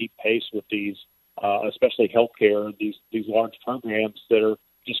able to keep pace with these, especially healthcare, these large programs that are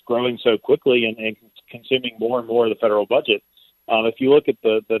just growing so quickly and consuming more and more of the federal budget. If you look at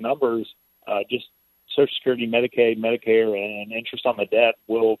the numbers, just Social Security, Medicaid, Medicare, and interest on the debt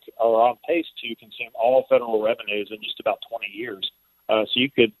are on pace to consume all federal revenues in just about 20 years. So you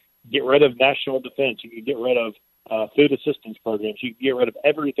could get rid of national defense, you could get rid of food assistance programs, you could get rid of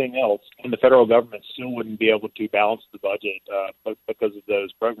everything else, and the federal government still wouldn't be able to balance the budget because of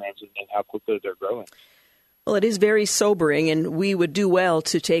those programs and how quickly they're growing. Well, it is very sobering, and we would do well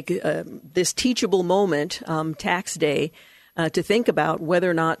to take this teachable moment, Tax Day, to think about whether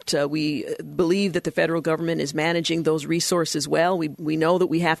or not we believe that the federal government is managing those resources well. We know that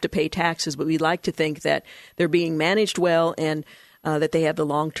we have to pay taxes, but we'd like to think that they're being managed well and that they have the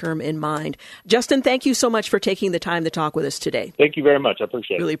long term in mind. Justin, thank you so much for taking the time to talk with us today. Thank you very much. I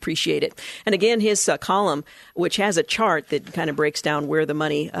appreciate it. Really appreciate it. And again, his column, which has a chart that kind of breaks down where the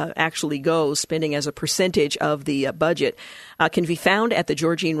money actually goes, spending as a percentage of the budget, can be found at the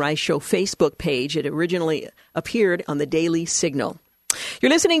Georgene Rice Show Facebook page. It originally appeared on the Daily Signal.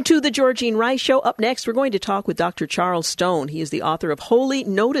 You're listening to The Georgene Rice Show. Up next, we're going to talk with Dr. Charles Stone. He is the author of Holy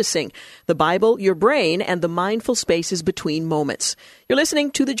Noticing, The Bible, Your Brain, and the Mindful Spaces Between Moments. You're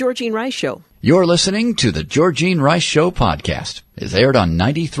listening to The Georgene Rice Show. You're listening to The Georgene Rice Show podcast. It's aired on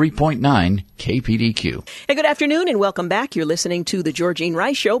 93.9 KPDQ. Hey, good afternoon and welcome back. You're listening to The Georgene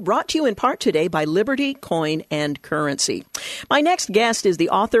Rice Show, brought to you in part today by Liberty Coin and Currency. My next guest is the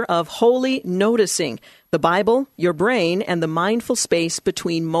author of Holy Noticing, The Bible, Your Brain, and the Mindful Space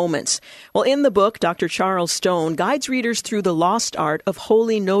Between Moments. Well, in the book, Dr. Charles Stone guides readers through the lost art of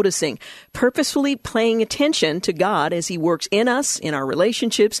holy noticing, purposefully paying attention to God as He works in us, in our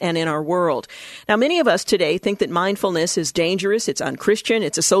relationships, and in our world. Now, many of us today think that mindfulness is dangerous, it's unchristian,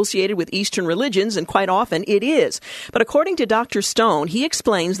 it's associated with Eastern religions, and quite often it is. But according to Dr. Stone, he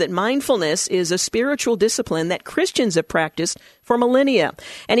explains that mindfulness is a spiritual discipline that Christians have practiced for millennia,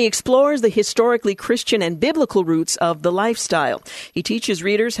 and he explores the historically Christian and biblical roots of the lifestyle. He teaches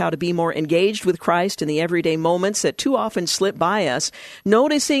readers how to be more engaged with Christ in the everyday moments that too often slip by us,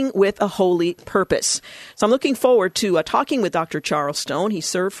 noticing with a holy purpose. So I'm looking forward to talking with Dr. Charles Stone. He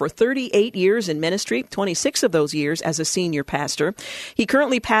served for 38 years in ministry, 26 of those years as a senior pastor. He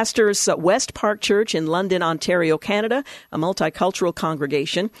currently pastors West Park Church in London, Ontario, Canada, a multicultural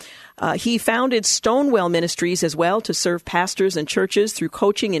congregation. He founded Stonewell Ministries as well to serve pastors and churches through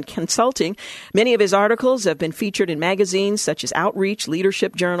coaching and consulting. Many of his articles have been featured in magazines such as Outreach,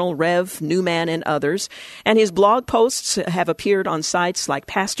 Leadership Journal, Rev, Newman, and others. And his blog posts have appeared on sites like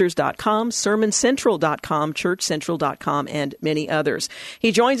pastors.com, sermoncentral.com, churchcentral.com, and many others.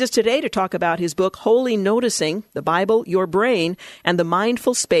 He joins us today to talk about his book, Holy Noticing, the Bible, Your Brain, and the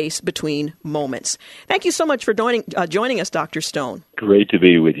Mindful Space Between Moments. Thank you so much for joining us, Dr. Stone. Great to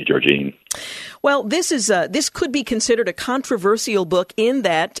be with you, Georgine. Well, this could be considered a controversial book in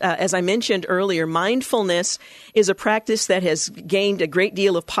that, as I mentioned earlier, mindfulness is a practice that has gained a great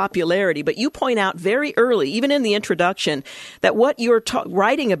deal of popularity. But you point out very early, even in the introduction, that what you're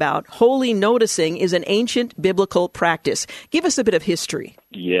writing about, holy noticing, is an ancient biblical practice. Give us a bit of history.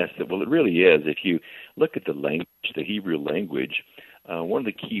 Yes, well, it really is. If you look at the language, the Hebrew language, one of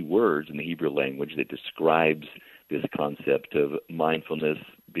the key words in the Hebrew language that describes this concept of mindfulness,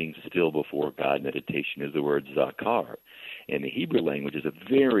 being still before God, meditation, is the word zakar. And the Hebrew language is a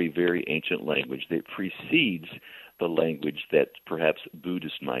very, very ancient language that precedes the language that perhaps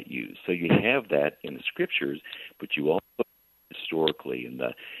Buddhists might use. So you have that in the scriptures, but you also historically in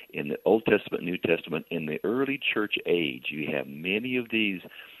the Old Testament, New Testament, in the early church age, you have many of these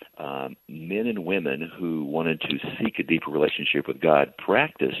men and women who wanted to seek a deeper relationship with God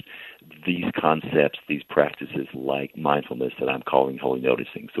practiced these concepts, these practices like mindfulness that I'm calling holy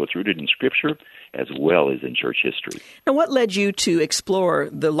noticing. So it's rooted in Scripture as well as in church history. Now, what led you to explore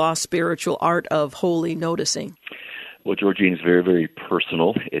the lost spiritual art of holy noticing? Well, Georgine, is very, very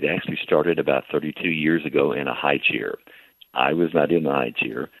personal. It actually started about 32 years ago in a high chair. I was not in the high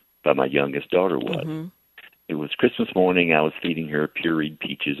chair, but my youngest daughter was. Mm-hmm. It was Christmas morning. I was feeding her pureed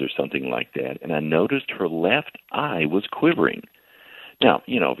peaches or something like that, and I noticed her left eye was quivering. Now,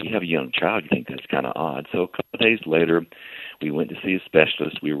 if you have a young child, you think that's kind of odd. So a couple of days later, we went to see a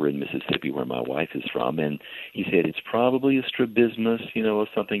specialist. We were in Mississippi, where my wife is from, and he said it's probably a strabismus,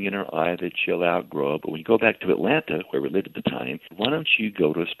 something in her eye that she'll outgrow. But when you go back to Atlanta, where we lived at the time, why don't you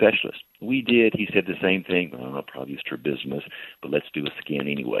go to a specialist? We did. He said the same thing. Well, probably a strabismus, but let's do a scan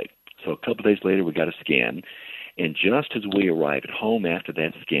anyway. So a couple of days later, we got a scan, and just as we arrived at home after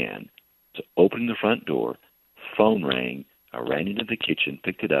that scan, so opening the front door, phone rang. I ran into the kitchen,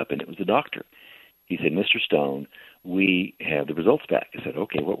 picked it up, and it was the doctor. He said, Mr. Stone, we have the results back. I said,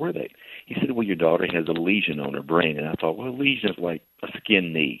 okay, what were they? He said, well, your daughter has a lesion on her brain. And I thought, well, a lesion is like a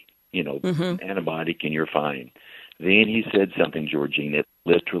skin knee, antibiotic, and you're fine. Then he said something, Georgine, that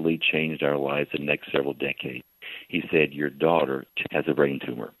literally changed our lives the next several decades. He said, your daughter has a brain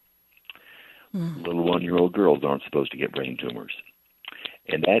tumor. Little 1-year-old girls aren't supposed to get brain tumors.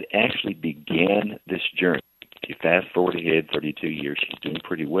 And that actually began this journey. You fast forward ahead 32 years, she's doing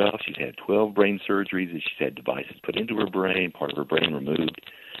pretty well. She's had 12 brain surgeries, and she's had devices put into her brain, part of her brain removed.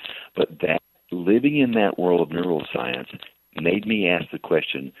 But that living in that world of neuroscience made me ask the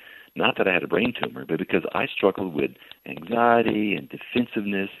question, not that I had a brain tumor, but because I struggled with anxiety and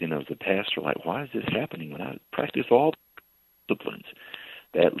defensiveness, as a pastor, like, why is this happening when I practice all disciplines?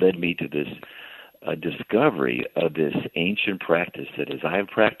 That led me to this discovery of this ancient practice that, as I have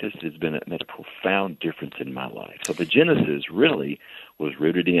practiced, has made a profound difference in my life. So the genesis really was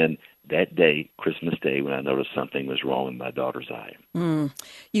rooted in that day, Christmas Day, when I noticed something was wrong with my daughter's eye.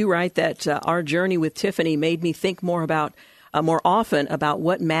 You write that our journey with Tiffany made me think more often about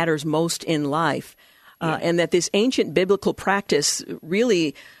what matters most in life, and that this ancient biblical practice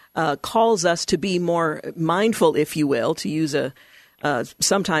really calls us to be more mindful, if you will, to use a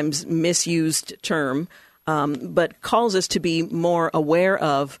sometimes misused term, but calls us to be more aware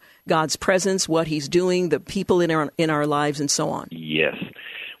of God's presence, what He's doing, the people in our lives, and so on. Yes.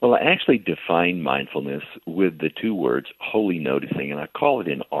 Well, I actually define mindfulness with the two words, holy noticing, and I call it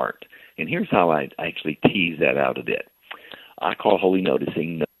an art. And here's how I actually tease that out a bit. I call holy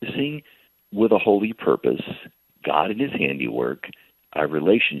noticing with a holy purpose, God and His handiwork, our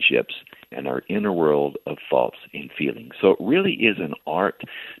relationships, and our inner world of thoughts and feelings. So it really is an art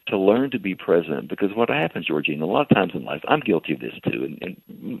to learn to be present, because what happens, Georgine, a lot of times in life, I'm guilty of this too,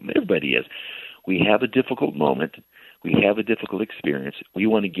 and everybody is. We have a difficult moment. We have a difficult experience. We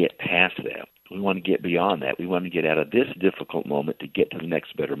want to get past that. We want to get beyond that. We want to get out of this difficult moment to get to the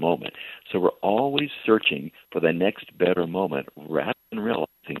next better moment. So we're always searching for the next better moment rather than realizing,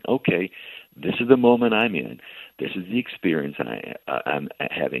 okay, this is the moment I'm in. This is the experience I'm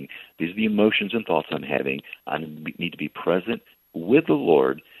having. These are the emotions and thoughts I'm having. I need to be present with the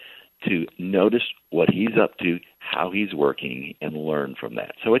Lord to notice what He's up to, how He's working, and learn from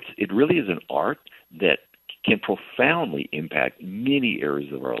that. So it really is an art that can profoundly impact many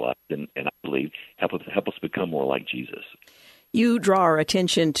areas of our life, and I believe help us become more like Jesus. You draw our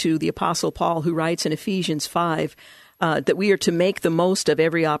attention to the Apostle Paul, who writes in Ephesians 5 that we are to make the most of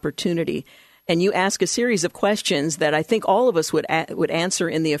every opportunity. And you ask a series of questions that I think all of us would answer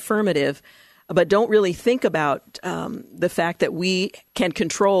in the affirmative, but don't really think about the fact that we can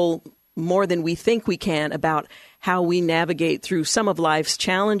control more than we think we can about how we navigate through some of life's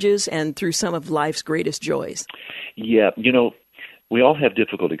challenges and through some of life's greatest joys. Yeah, we all have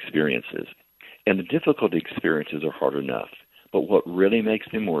difficult experiences, and the difficult experiences are hard enough. But what really makes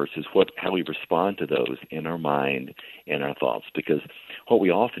them worse is how we respond to those in our mind and our thoughts. Because what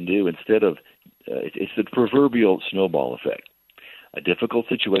we often do, instead of it's the proverbial snowball effect. A difficult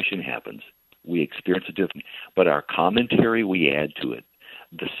situation happens. We experience a different, but our commentary we add to it,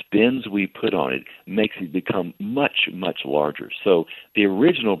 the spins we put on it, makes it become much, much larger. So the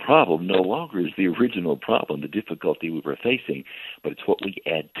original problem no longer is the original problem, the difficulty we were facing, but it's what we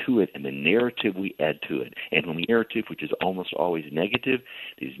add to it and the narrative we add to it. And when the narrative, which is almost always negative,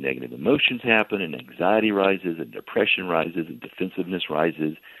 these negative emotions happen, and anxiety rises, and depression rises, and defensiveness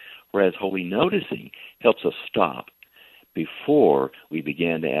rises, whereas holy noticing helps us stop before we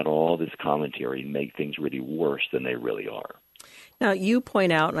begin to add all this commentary and make things really worse than they really are. Now, you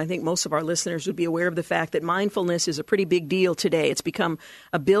point out, and I think most of our listeners would be aware of the fact that mindfulness is a pretty big deal today. It's become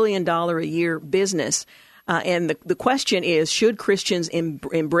 $1 billion a year business. And the question is, should Christians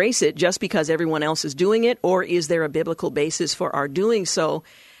embrace it just because everyone else is doing it, or is there a biblical basis for our doing so,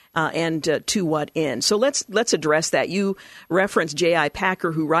 and to what end? So let's address that. You reference J.I.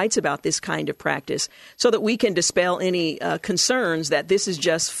 Packer, who writes about this kind of practice, so that we can dispel any concerns that this is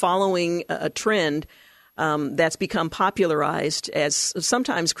just following a trend that's become popularized, as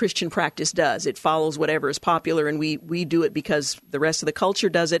sometimes Christian practice does. It follows whatever is popular, and we do it because the rest of the culture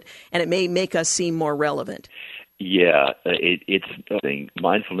does it, and it may make us seem more relevant. Yeah, it's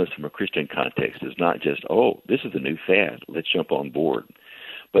mindfulness from a Christian context is not just, this is a new fad, let's jump on board.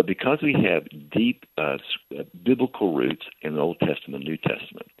 But because we have deep biblical roots in the Old Testament and New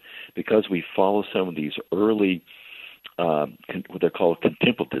Testament, because we follow some of these early what they're called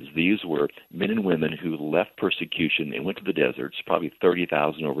contemplatives. These were men and women who left persecution and went to the deserts, probably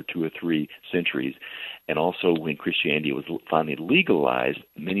 30,000 over 2 or 3 centuries. And also when Christianity was finally legalized,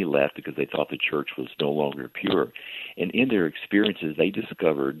 many left because they thought the church was no longer pure. And in their experiences, they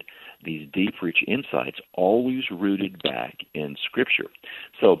discovered these deep, rich insights, always rooted back in Scripture.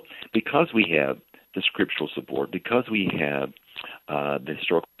 So because we have the scriptural support, because we have the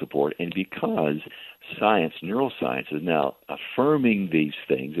historical support, and because science, neuroscience, is now affirming these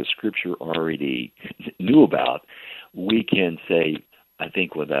things that Scripture already knew about, we can say, I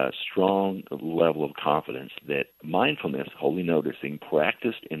think with a strong level of confidence, that mindfulness, holy noticing,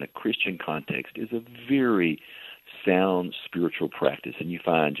 practiced in a Christian context is a very sound spiritual practice. And you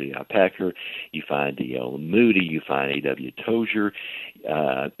find J.I. Packer, you find D.L. Moody, you find A.W. Tozer,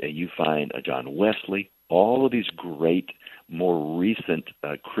 you find John Wesley, all of these great, more recent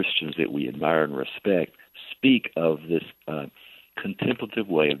Christians that we admire and respect speak of this contemplative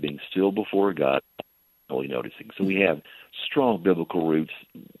way of being still before God, holy noticing. So we have strong biblical roots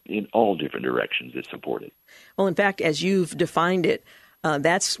in all different directions that support it. Well, in fact, as you've defined it,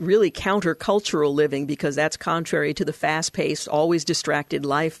 that's really countercultural living, because that's contrary to the fast-paced, always distracted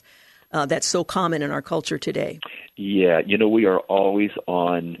life that's so common in our culture today. Yeah, we are always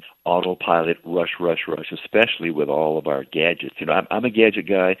on autopilot, rush, especially with all of our gadgets. I'm a gadget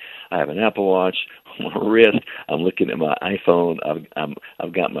guy. I have an Apple Watch on my wrist. I'm looking at my iPhone.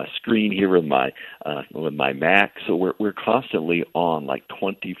 I've got my screen here with my Mac. So we're constantly on, like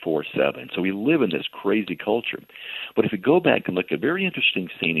 24/7. So we live in this crazy culture. But if we go back and look at a very interesting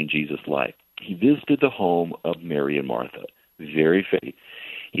scene in Jesus' life, he visited the home of Mary and Martha. Very faithful.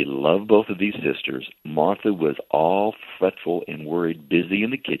 He loved both of these sisters. Martha was all fretful and worried, busy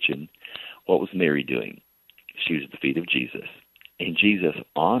in the kitchen. What was Mary doing? She was at the feet of Jesus. And Jesus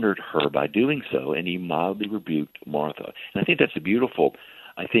honored her by doing so, and he mildly rebuked Martha. And I think that's a beautiful,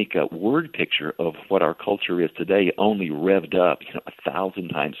 word picture of what our culture is today, only revved up 1,000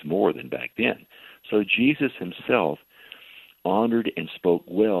 times more than back then. So Jesus himself honored and spoke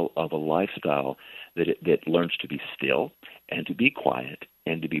well of a lifestyle that learns to be still and to be quiet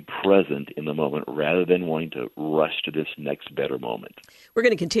and to be present in the moment rather than wanting to rush to this next better moment. We're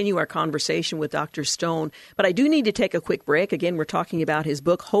going to continue our conversation with Dr. Stone, but I do need to take a quick break. Again, we're talking about his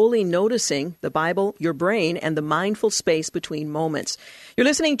book, Holy Noticing, the Bible, Your Brain, and the Mindful Space Between Moments. You're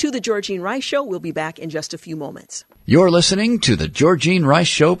listening to The Georgene Rice Show. We'll be back in just a few moments. You're listening to The Georgene Rice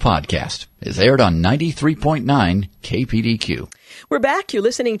Show podcast. It's aired on 93.9 KPDQ. We're back. You're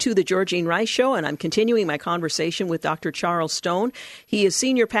listening to The Georgene Rice Show, and I'm continuing my conversation with Dr. Charles Stone. He is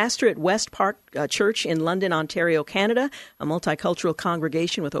senior pastor at West Park Church in London, Ontario, Canada, a multicultural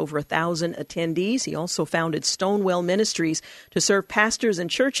congregation with over 1,000 attendees. He also founded Stonewell Ministries to serve pastors and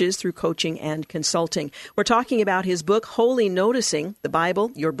churches through coaching and consulting. We're talking about his book, Holy Noticing, the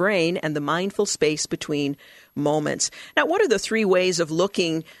Bible, Your Brain, and the Mindful Space Between Moments. Now, what are the three ways of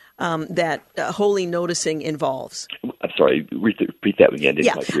looking that holy noticing involves? I'm sorry, repeat that again.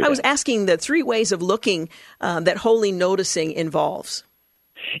 Yeah, I was asking the three ways of looking that holy noticing involves.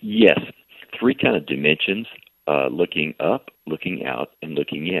 Yes, three kind of dimensions, looking up, looking out, and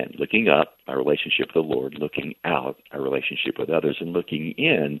looking in. Looking up, our relationship with the Lord. Looking out, our relationship with others. And looking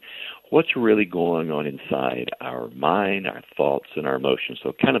in, what's really going on inside our mind, our thoughts, and our emotions.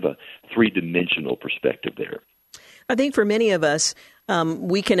 So kind of a three-dimensional perspective there. I think for many of us,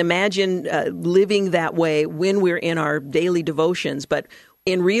 we can imagine living that way when we're in our daily devotions, but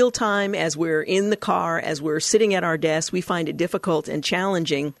in real time, as we're in the car, as we're sitting at our desk, we find it difficult and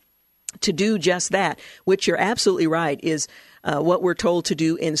challenging to do just that, which you're absolutely right, is what we're told to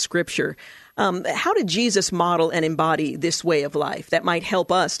do in Scripture. How did Jesus model and embody this way of life that might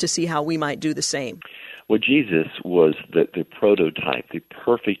help us to see how we might do the same? Well, Jesus was the prototype, the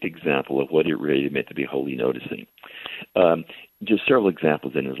perfect example of what it really meant to be holy noticing. Just several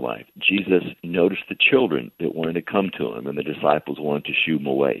examples in his life. Jesus noticed the children that wanted to come to him, and the disciples wanted to shoo them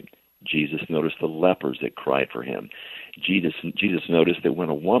away. Jesus noticed the lepers that cried for him. Jesus noticed that when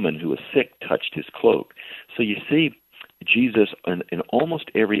a woman who was sick touched his cloak. So you see, Jesus, in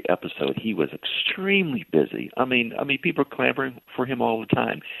almost every episode, he was extremely busy. I mean, people are clamoring for him all the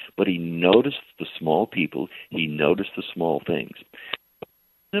time. But he noticed the small people. He noticed the small things.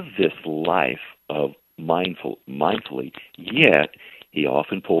 Of this life of mindfully, yet he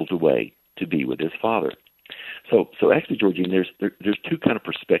often pulls away to be with his Father. So actually, Georgene, there's two kind of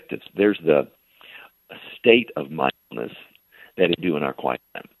perspectives. There's the state of mindfulness that I do in our quiet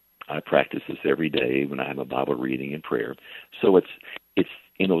time. I practice this every day when I have a Bible reading and prayer. So it's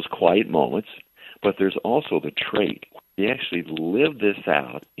in those quiet moments, but there's also the trait. We actually live this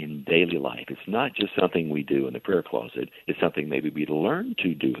out in daily life. It's not just something we do in the prayer closet. It's something maybe we learn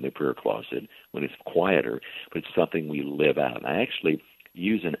to do in the prayer closet when it's quieter, but it's something we live out. And I actually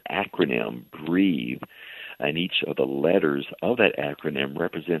use an acronym, BREATHE, and each of the letters of that acronym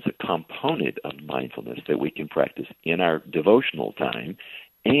represents a component of mindfulness that we can practice in our devotional time,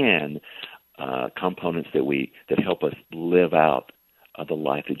 and components that help us live out the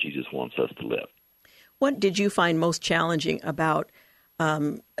life that Jesus wants us to live. What did you find most challenging about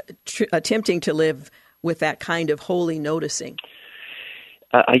attempting to live with that kind of holy noticing?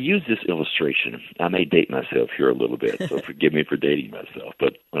 I use this illustration. I may date myself here a little bit, so forgive me for dating myself.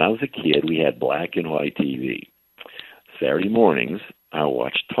 But when I was a kid, we had black and white TV. Saturday mornings, I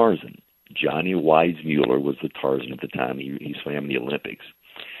watched Tarzan. Johnny Weissmuller was the Tarzan at the time. He swam in the Olympics.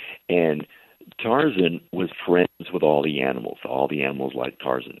 And Tarzan was friends with all the animals. All the animals liked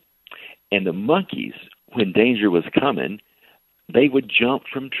Tarzan. And the monkeys, when danger was coming, they would jump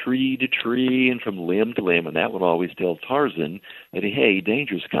from tree to tree and from limb to limb, and that would always tell Tarzan that, hey,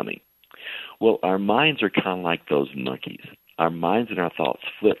 danger's coming. Well, our minds are kind of like those monkeys. Our minds and our thoughts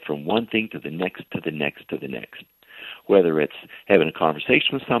flip from one thing to the next, to the next, to the next. Whether it's having a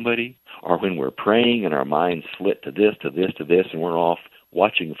conversation with somebody, or when we're praying and our minds flit to this, to this, to this, and we're off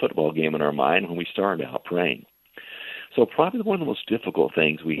watching a football game in our mind when we start out praying. So probably one of the most difficult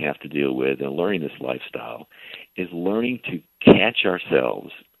things we have to deal with in learning this lifestyle is learning to catch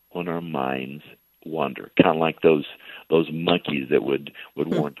ourselves when our minds wander, kind of like those monkeys that would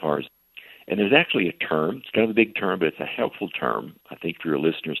warn Tarzan. And there's actually a term. It's kind of a big term, but it's a helpful term, I think, for your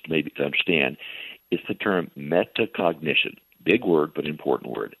listeners to understand. It's the term metacognition. Big word, but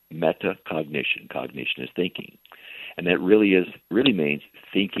important word. Metacognition. Cognition is thinking. And that really means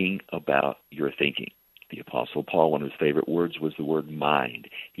thinking about your thinking. The Apostle Paul, one of his favorite words was the word mind.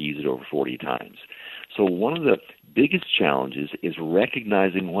 He used it over 40 times. So one of the biggest challenges is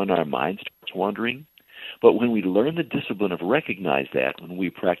recognizing when our mind starts wandering. But when we learn the discipline of recognize that, when we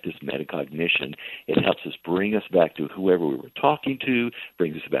practice metacognition, it helps us bring us back to whoever we were talking to,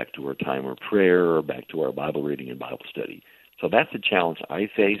 brings us back to our time of prayer, or back to our Bible reading and Bible study. So that's the challenge I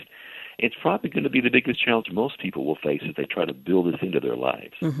faced. It's probably going to be the biggest challenge most people will face as they try to build this into their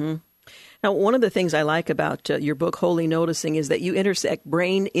lives. Mm-hmm. Now, one of the things I like about your book, Holy Noticing, is that you intersect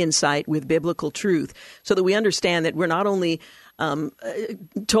brain insight with biblical truth so that we understand that we're not only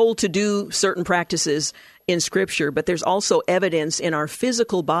told to do certain practices in Scripture, but there's also evidence in our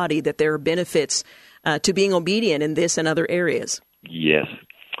physical body that there are benefits to being obedient in this and other areas. Yes.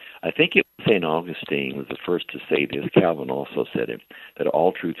 I think it St. Augustine was the first to say this. Calvin also said it, that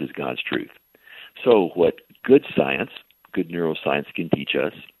all truth is God's truth. So what good science, good neuroscience can teach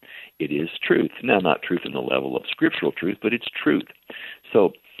us, it is truth. Now, not truth in the level of scriptural truth, but it's truth.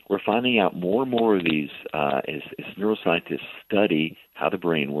 So we're finding out more and more of these as neuroscientists study how the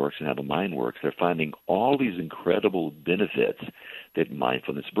brain works and how the mind works. They're finding all these incredible benefits that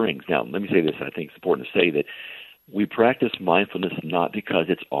mindfulness brings. Now, let me say this. I think it's important to say that we practice mindfulness not because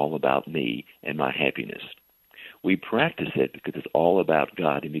it's all about me and my happiness. We practice it because it's all about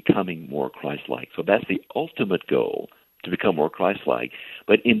God and becoming more Christ-like. So that's the ultimate goal, to become more Christ-like.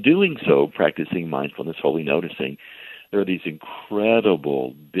 But in doing so, practicing mindfulness, holy noticing, there are these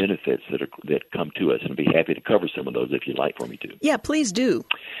incredible benefits that come to us, and I'd be happy to cover some of those if you'd like for me to. Yeah, please do.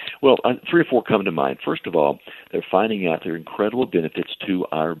 Well, 3 or 4 come to mind. First of all, they're finding out there are incredible benefits to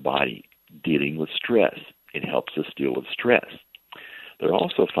our body dealing with stress. It helps us deal with stress. They're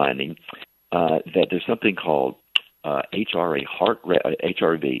also finding that there's something called HRV, heart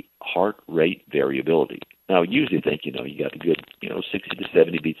rate variability. Now, I usually think, you got a good, 60 to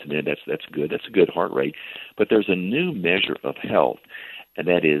 70 beats a minute. That's good. That's a good heart rate. But there's a new measure of health, and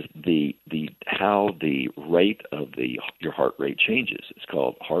that is how the rate of your heart rate changes. It's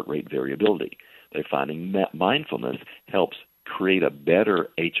called heart rate variability. They're finding mindfulness helps create a better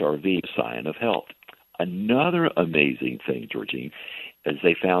HRV sign of health. Another amazing thing, Georgine, is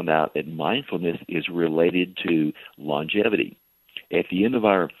they found out that mindfulness is related to longevity. At the end of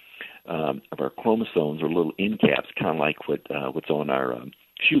our chromosomes are little end caps, kind of like what's on our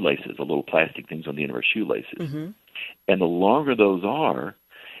shoelaces, the little plastic things on the end of our shoelaces. Mm-hmm. And the longer those are,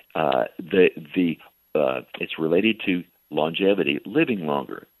 it's related to longevity, living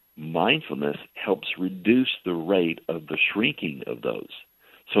longer. Mindfulness helps reduce the rate of the shrinking of those.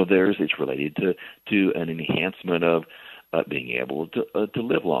 So it's related to an enhancement of being able to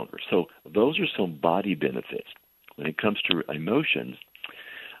live longer. So those are some body benefits. When it comes to emotions,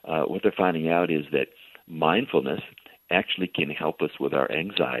 what they're finding out is that mindfulness actually can help us with our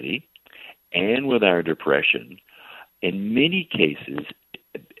anxiety and with our depression, in many cases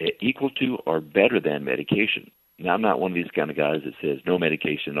equal to or better than medication. Now, I'm not one of these kind of guys that says no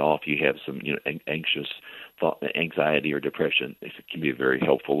medication at all if you have some anxious thought, anxiety or depression. It can be very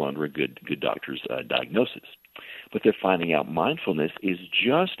helpful under a good doctor's diagnosis. But they're finding out mindfulness is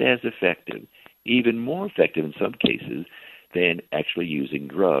just as effective, even more effective in some cases, than actually using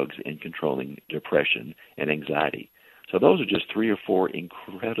drugs in controlling depression and anxiety. So those are just 3 or 4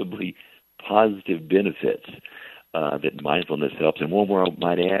 incredibly positive benefits that mindfulness helps. And one more I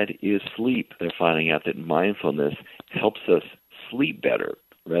might add is sleep. They're finding out that mindfulness helps us sleep better.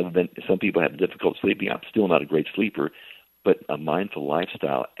 Rather than some people have difficult sleeping. I'm still not a great sleeper, but a mindful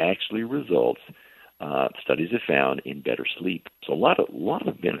lifestyle actually results, studies have found, in better sleep. So a lot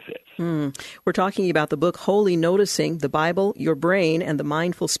of benefits. We're talking about the book Holy Noticing, the Bible, Your Brain, and the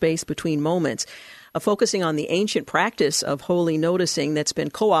Mindful Space Between Moments, focusing on the ancient practice of holy noticing that's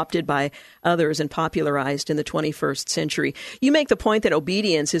been co-opted by others and popularized in the 21st century. You make the point that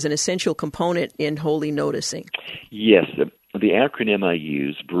obedience is an essential component in holy noticing. Yes. The acronym I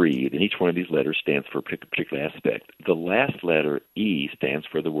use, BREATHE, and each one of these letters stands for a particular aspect. The last letter, E, stands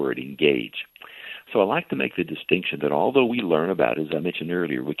for the word engage. So I like to make the distinction that although we learn about it, as I mentioned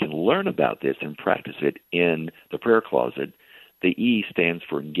earlier, we can learn about this and practice it in the prayer closet. The E stands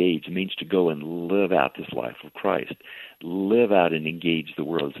for engage. It means to go and live out this life of Christ. Live out and engage the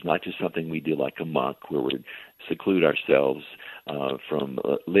world. It's not just something we do like a monk where we seclude ourselves from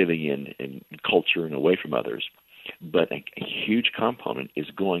living in culture and away from others. But a huge component is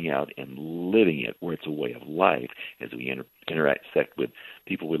going out and living it, where it's a way of life as we interact with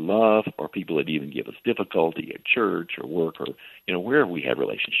people we love or people that even give us difficulty at church or work or wherever we have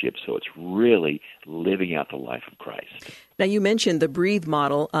relationships. So it's really living out the life of Christ. Now, you mentioned the BREATHE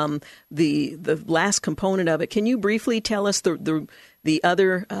model, the last component of it. Can you briefly tell us the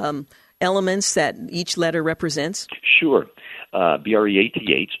other elements that each letter represents? Sure. BREATH,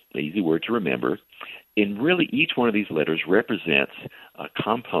 easy word to remember. And really, each one of these letters represents a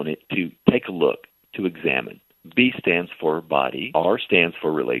component to take a look, to examine. B stands for body. R stands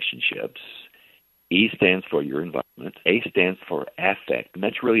for relationships. E stands for your environment. A stands for affect, and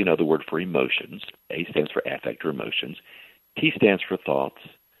that's really another word for emotions. A stands for affect or emotions. T stands for thoughts.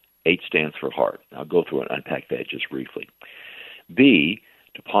 H stands for heart. I'll go through and unpack that just briefly. B,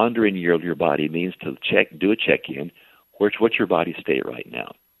 to ponder in your body, means to do a check-in. What's your body state right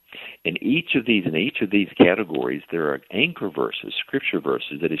now? In each of these categories, there are anchor verses, scripture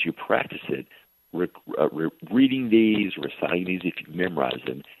verses, that as you practice it, reading these, reciting these, if you memorize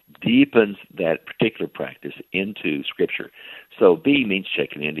them, deepens that particular practice into scripture. So B means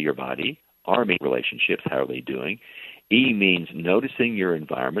checking into your body. R means relationships. How are they doing? E means noticing your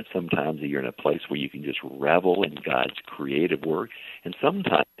environment. Sometimes you're in a place where you can just revel in God's creative work. And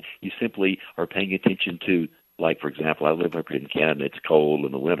sometimes you simply are paying attention to, like, for example, I live up here in Canada, and it's cold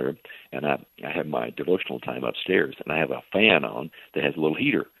in the winter, and I have my devotional time upstairs, and I have a fan on that has a little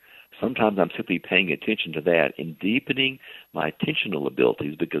heater. Sometimes I'm simply paying attention to that and deepening my attentional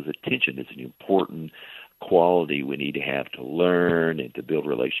abilities, because attention is an important quality we need to have to learn and to build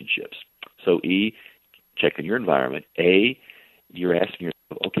relationships. So E, checking your environment. A, you're asking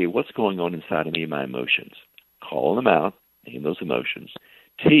yourself, okay, what's going on inside of me and my emotions? Call them out, name those emotions.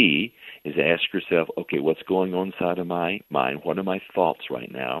 T is ask yourself, okay, what's going on inside of my mind? What are my thoughts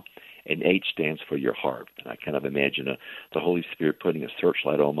right now? And H stands for your heart. And I kind of imagine the Holy Spirit putting a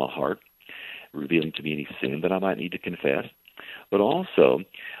searchlight on my heart, revealing to me any sin that I might need to confess, but also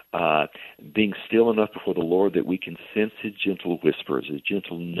being still enough before the Lord that we can sense His gentle whispers, His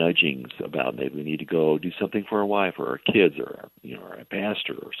gentle nudgings about maybe we need to go do something for our wife or our kids or our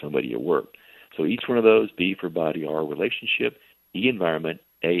pastor or somebody at work. So each one of those, B for body, R relationship, E environment,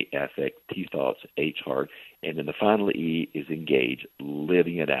 A affect, T thoughts, H heart, and then the final E is engage,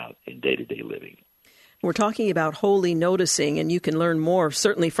 living it out in day-to-day living. We're talking about holy noticing, and you can learn more,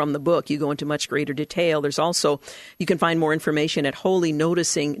 certainly from the book. You go into much greater detail. There's also, you can find more information at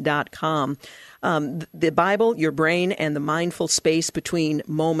holynoticing.com. The Bible, your brain, and the mindful space between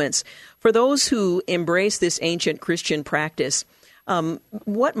moments. For those who embrace this ancient Christian practice,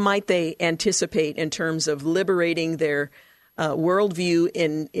 what might they anticipate in terms of liberating their worldview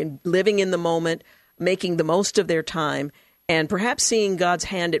in living in the moment, making the most of their time, and perhaps seeing God's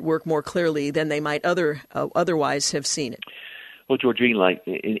hand at work more clearly than they might otherwise have seen it? Well, Georgene, like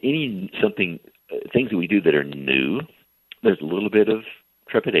in things that we do that are new, there's a little bit of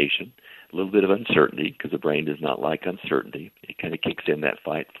trepidation, a little bit of uncertainty, because the brain does not like uncertainty. It kind of kicks in that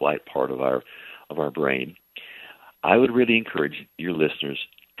fight-flight part of our brain. I would really encourage your listeners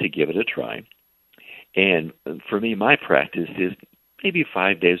to give it a try. And for me, my practice is maybe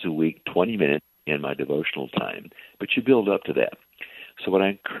 5 days a week, 20 minutes in my devotional time, but you build up to that. So what I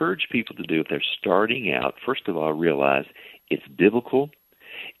encourage people to do if they're starting out, first of all, realize it's biblical,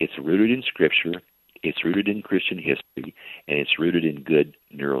 it's rooted in Scripture, it's rooted in Christian history, and it's rooted in good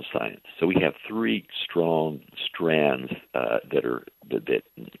neuroscience. So we have three strong strands that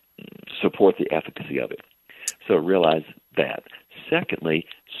support the efficacy of it. So realize that. Secondly,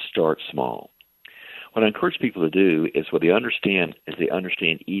 start small. What I encourage people to do is what they understand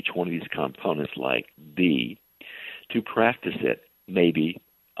each one of these components, like B, to practice it maybe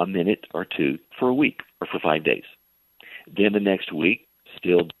a minute or two for a week or for 5 days. Then the next week,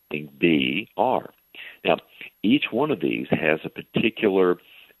 still doing B, R. Now, each one of these has a particular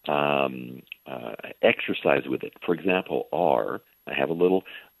exercise with it. For example, R, I have a little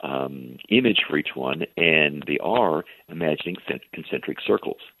image for each one, and the R, imagining concentric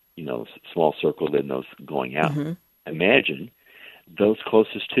circles. Small circle, then those going out. Mm-hmm. Imagine those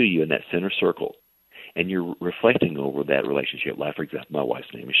closest to you in that center circle, and you're reflecting over that relationship. Like, for example, my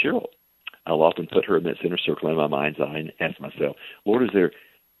wife's name is Cheryl. I'll often put her in that center circle in my mind's eye and ask myself, Lord, is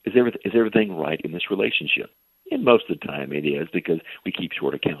everything right in this relationship? And most of the time it is, because we keep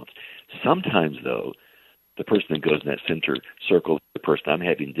short accounts. Sometimes, though, the person that goes in that center circle, the person I'm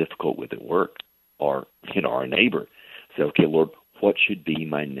having difficult with at work, or our neighbor, say, okay, Lord, what should be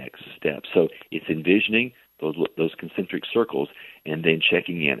my next step? So it's envisioning those concentric circles and then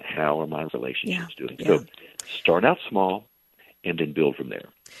checking in, how are my relationships doing? Yeah. So start out small and then build from there.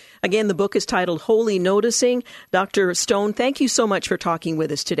 Again, the book is titled Holy Noticing. Dr. Stone, thank you so much for talking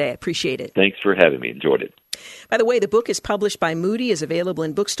with us today. I appreciate it. Thanks for having me. Enjoyed it. By the way, the book is published by Moody, is available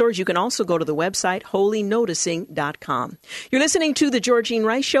in bookstores. You can also go to the website, holynoticing.com. You're listening to The Georgene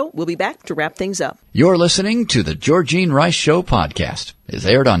Rice Show. We'll be back to wrap things up. You're listening to The Georgene Rice Show podcast. It's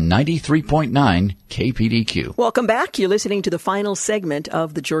aired on 93.9 KPDQ. Welcome back. You're listening to the final segment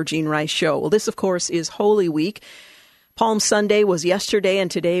of The Georgene Rice Show. Well, this, of course, is Holy Week. Palm Sunday was yesterday,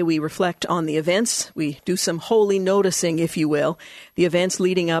 and today we reflect on the events. We do some holy noticing, if you will, the events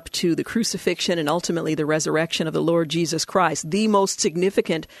leading up to the crucifixion and ultimately the resurrection of the Lord Jesus Christ, the most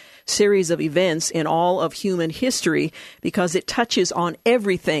significant series of events in all of human history because it touches on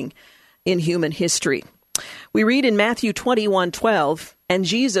everything in human history. We read in Matthew 21:12, "And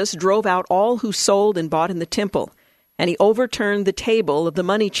Jesus drove out all who sold and bought in the temple, and he overturned the table of the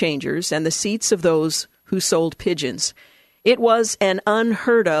money changers and the seats of those who sold pigeons. It was an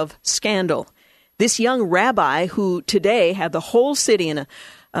unheard of scandal. This young rabbi, who today had the whole city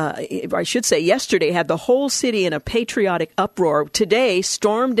yesterday had the whole city in a patriotic uproar, today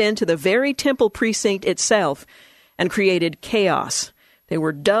stormed into the very temple precinct itself and created chaos. There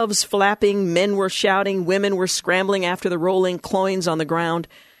were doves flapping, men were shouting, women were scrambling after the rolling coins on the ground.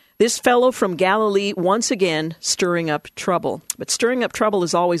 This fellow from Galilee once again stirring up trouble. But stirring up trouble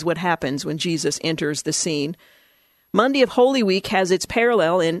is always what happens when Jesus enters the scene. Monday of Holy Week has its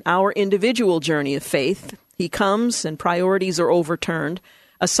parallel in our individual journey of faith. He comes and priorities are overturned.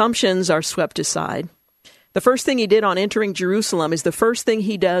 Assumptions are swept aside. The first thing he did on entering Jerusalem is the first thing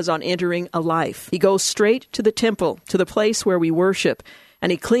he does on entering a life. He goes straight to the temple, to the place where we worship,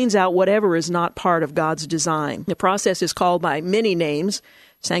 and he cleans out whatever is not part of God's design. The process is called by many names: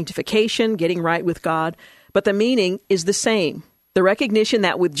 sanctification, getting right with God, but the meaning is the same. The recognition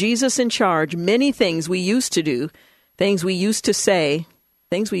that with Jesus in charge, many things we used to do, things we used to say,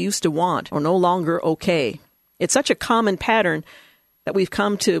 things we used to want are no longer okay. It's such a common pattern that we've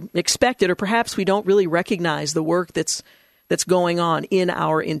come to expect it, or perhaps we don't really recognize the work that's going on in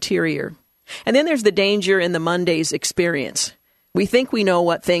our interior. And then there's the danger in the Monday's experience. We think we know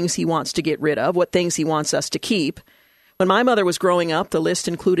what things he wants to get rid of, what things he wants us to keep. When my mother was growing up, the list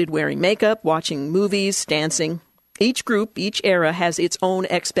included wearing makeup, watching movies, dancing. Each group, each era has its own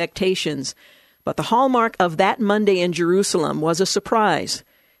expectations. But the hallmark of that Monday in Jerusalem was a surprise.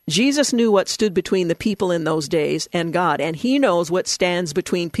 Jesus knew what stood between the people in those days and God, and he knows what stands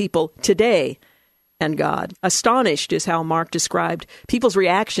between people today and God. Astonished is how Mark described people's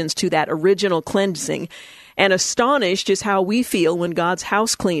reactions to that original cleansing, and astonished is how we feel when God's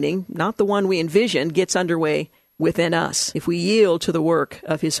house cleaning, not the one we envision, gets underway within us, if we yield to the work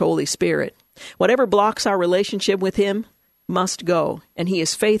of his Holy Spirit. Whatever blocks our relationship with him must go, and he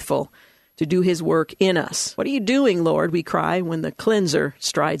is faithful to do his work in us. "What are you doing, Lord?" we cry when the cleanser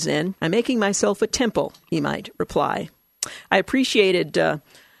strides in. "I'm making myself a temple," he might reply. I appreciated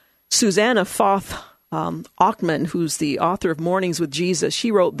Susanna Foth Ockman, who's the author of Mornings with Jesus.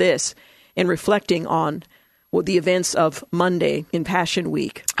 She wrote this in reflecting on the events of Monday in Passion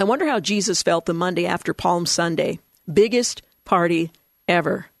Week. "I wonder how Jesus felt the Monday after Palm Sunday. Biggest party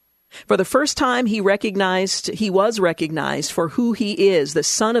ever. For the first time, he was recognized for who he is, the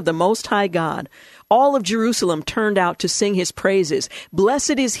Son of the Most High God. All of Jerusalem turned out to sing his praises.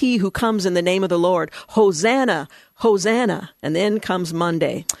 Blessed is he who comes in the name of the Lord. Hosanna, Hosanna." And then comes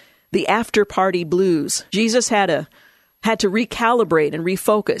Monday, the after-party blues. Jesus had to recalibrate and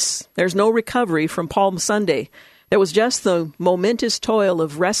refocus. There's no recovery from Palm Sunday. There was just the momentous toil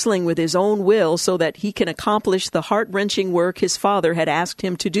of wrestling with his own will so that he can accomplish the heart-wrenching work his Father had asked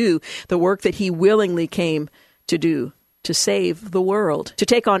him to do, the work that he willingly came to do, to save the world, to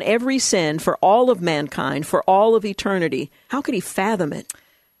take on every sin for all of mankind, for all of eternity. How could he fathom it?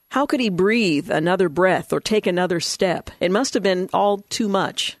 How could he breathe another breath or take another step? It must have been all too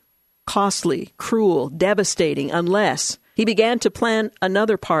much, costly, cruel, devastating, unless he began to plan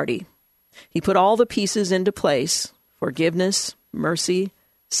another party. He put all the pieces into place: forgiveness, mercy,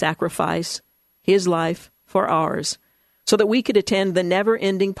 sacrifice, his life for ours, so that we could attend the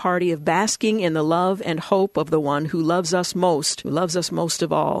never-ending party of basking in the love and hope of the one who loves us most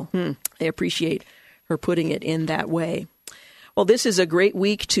of all. I appreciate her putting it in that way. Well, this is a great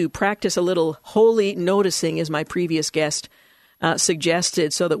week to practice a little holy noticing, as my previous guest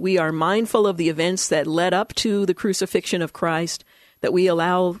suggested, so that we are mindful of the events that led up to the crucifixion of Christ, that we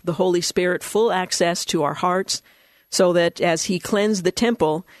allow the Holy Spirit full access to our hearts, so that as he cleansed the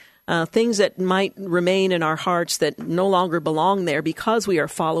temple, things that might remain in our hearts that no longer belong there because we are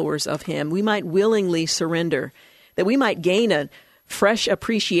followers of him, we might willingly surrender, that we might gain a fresh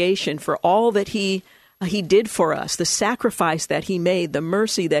appreciation for all that he did for us, the sacrifice that he made, the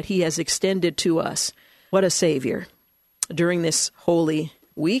mercy that he has extended to us. What a Savior. During this Holy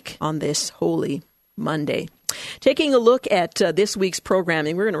Week, on this Holy Monday. Taking a look at this week's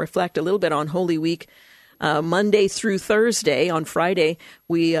programming, we're going to reflect a little bit on Holy Week, Monday through Thursday. On Friday,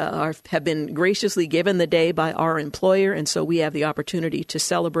 we have been graciously given the day by our employer, and so we have the opportunity to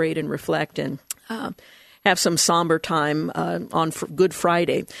celebrate and reflect and have some somber time on Good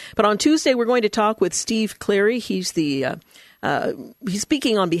Friday. But on Tuesday, we're going to talk with Steve Cleary. He's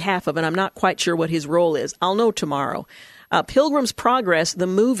speaking on behalf of, and I'm not quite sure what his role is. I'll know tomorrow. Pilgrim's Progress, the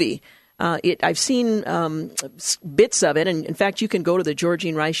movie. I've seen bits of it, and in fact, you can go to the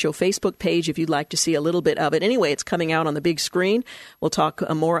Georgene Rice Show Facebook page if you'd like to see a little bit of it. Anyway, it's coming out on the big screen. We'll talk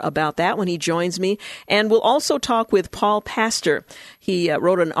more about that when he joins me. And we'll also talk with Paul Pastor. He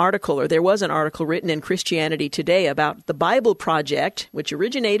wrote an article, or there was an article written in Christianity Today about the Bible Project, which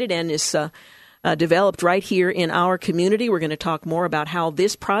originated and is developed right here in our community. We're going to talk more about how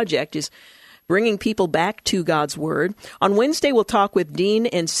this project is bringing people back to God's Word. On Wednesday, we'll talk with Dean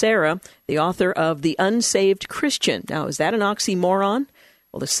and Sarah, the author of The Unsaved Christian. Now, is that an oxymoron?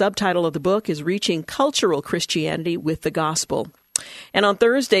 Well, the subtitle of the book is Reaching Cultural Christianity with the Gospel. And on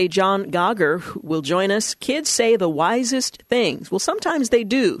Thursday, John Gauger will join us. Kids say the wisest things. Well, sometimes they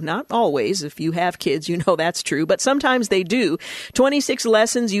do. Not always. If you have kids, you know that's true. But sometimes they do. 26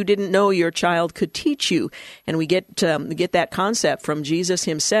 lessons you didn't know your child could teach you. And we get that concept from Jesus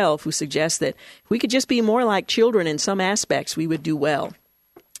himself, who suggests that if we could just be more like children in some aspects, we would do well.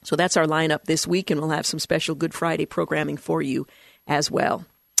 So that's our lineup this week, and we'll have some special Good Friday programming for you as well.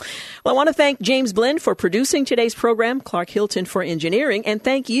 Well, I want to thank James Blend for producing today's program, Clark Hilton for engineering, and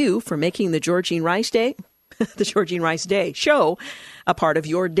thank you for making the Georgene Rice Day show a part of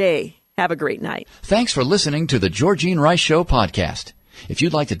your day. Have a great night. Thanks for listening to the Georgene Rice Show podcast. If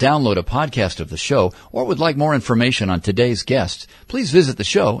you'd like to download a podcast of the show or would like more information on today's guests, please visit the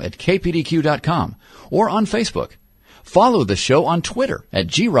show at kpdq.com or on Facebook. Follow the show on Twitter at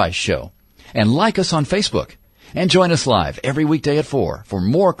GRiceShow and like us on Facebook. And join us live every weekday at 4 for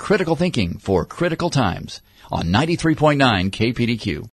more critical thinking for critical times on 93.9 KPDQ.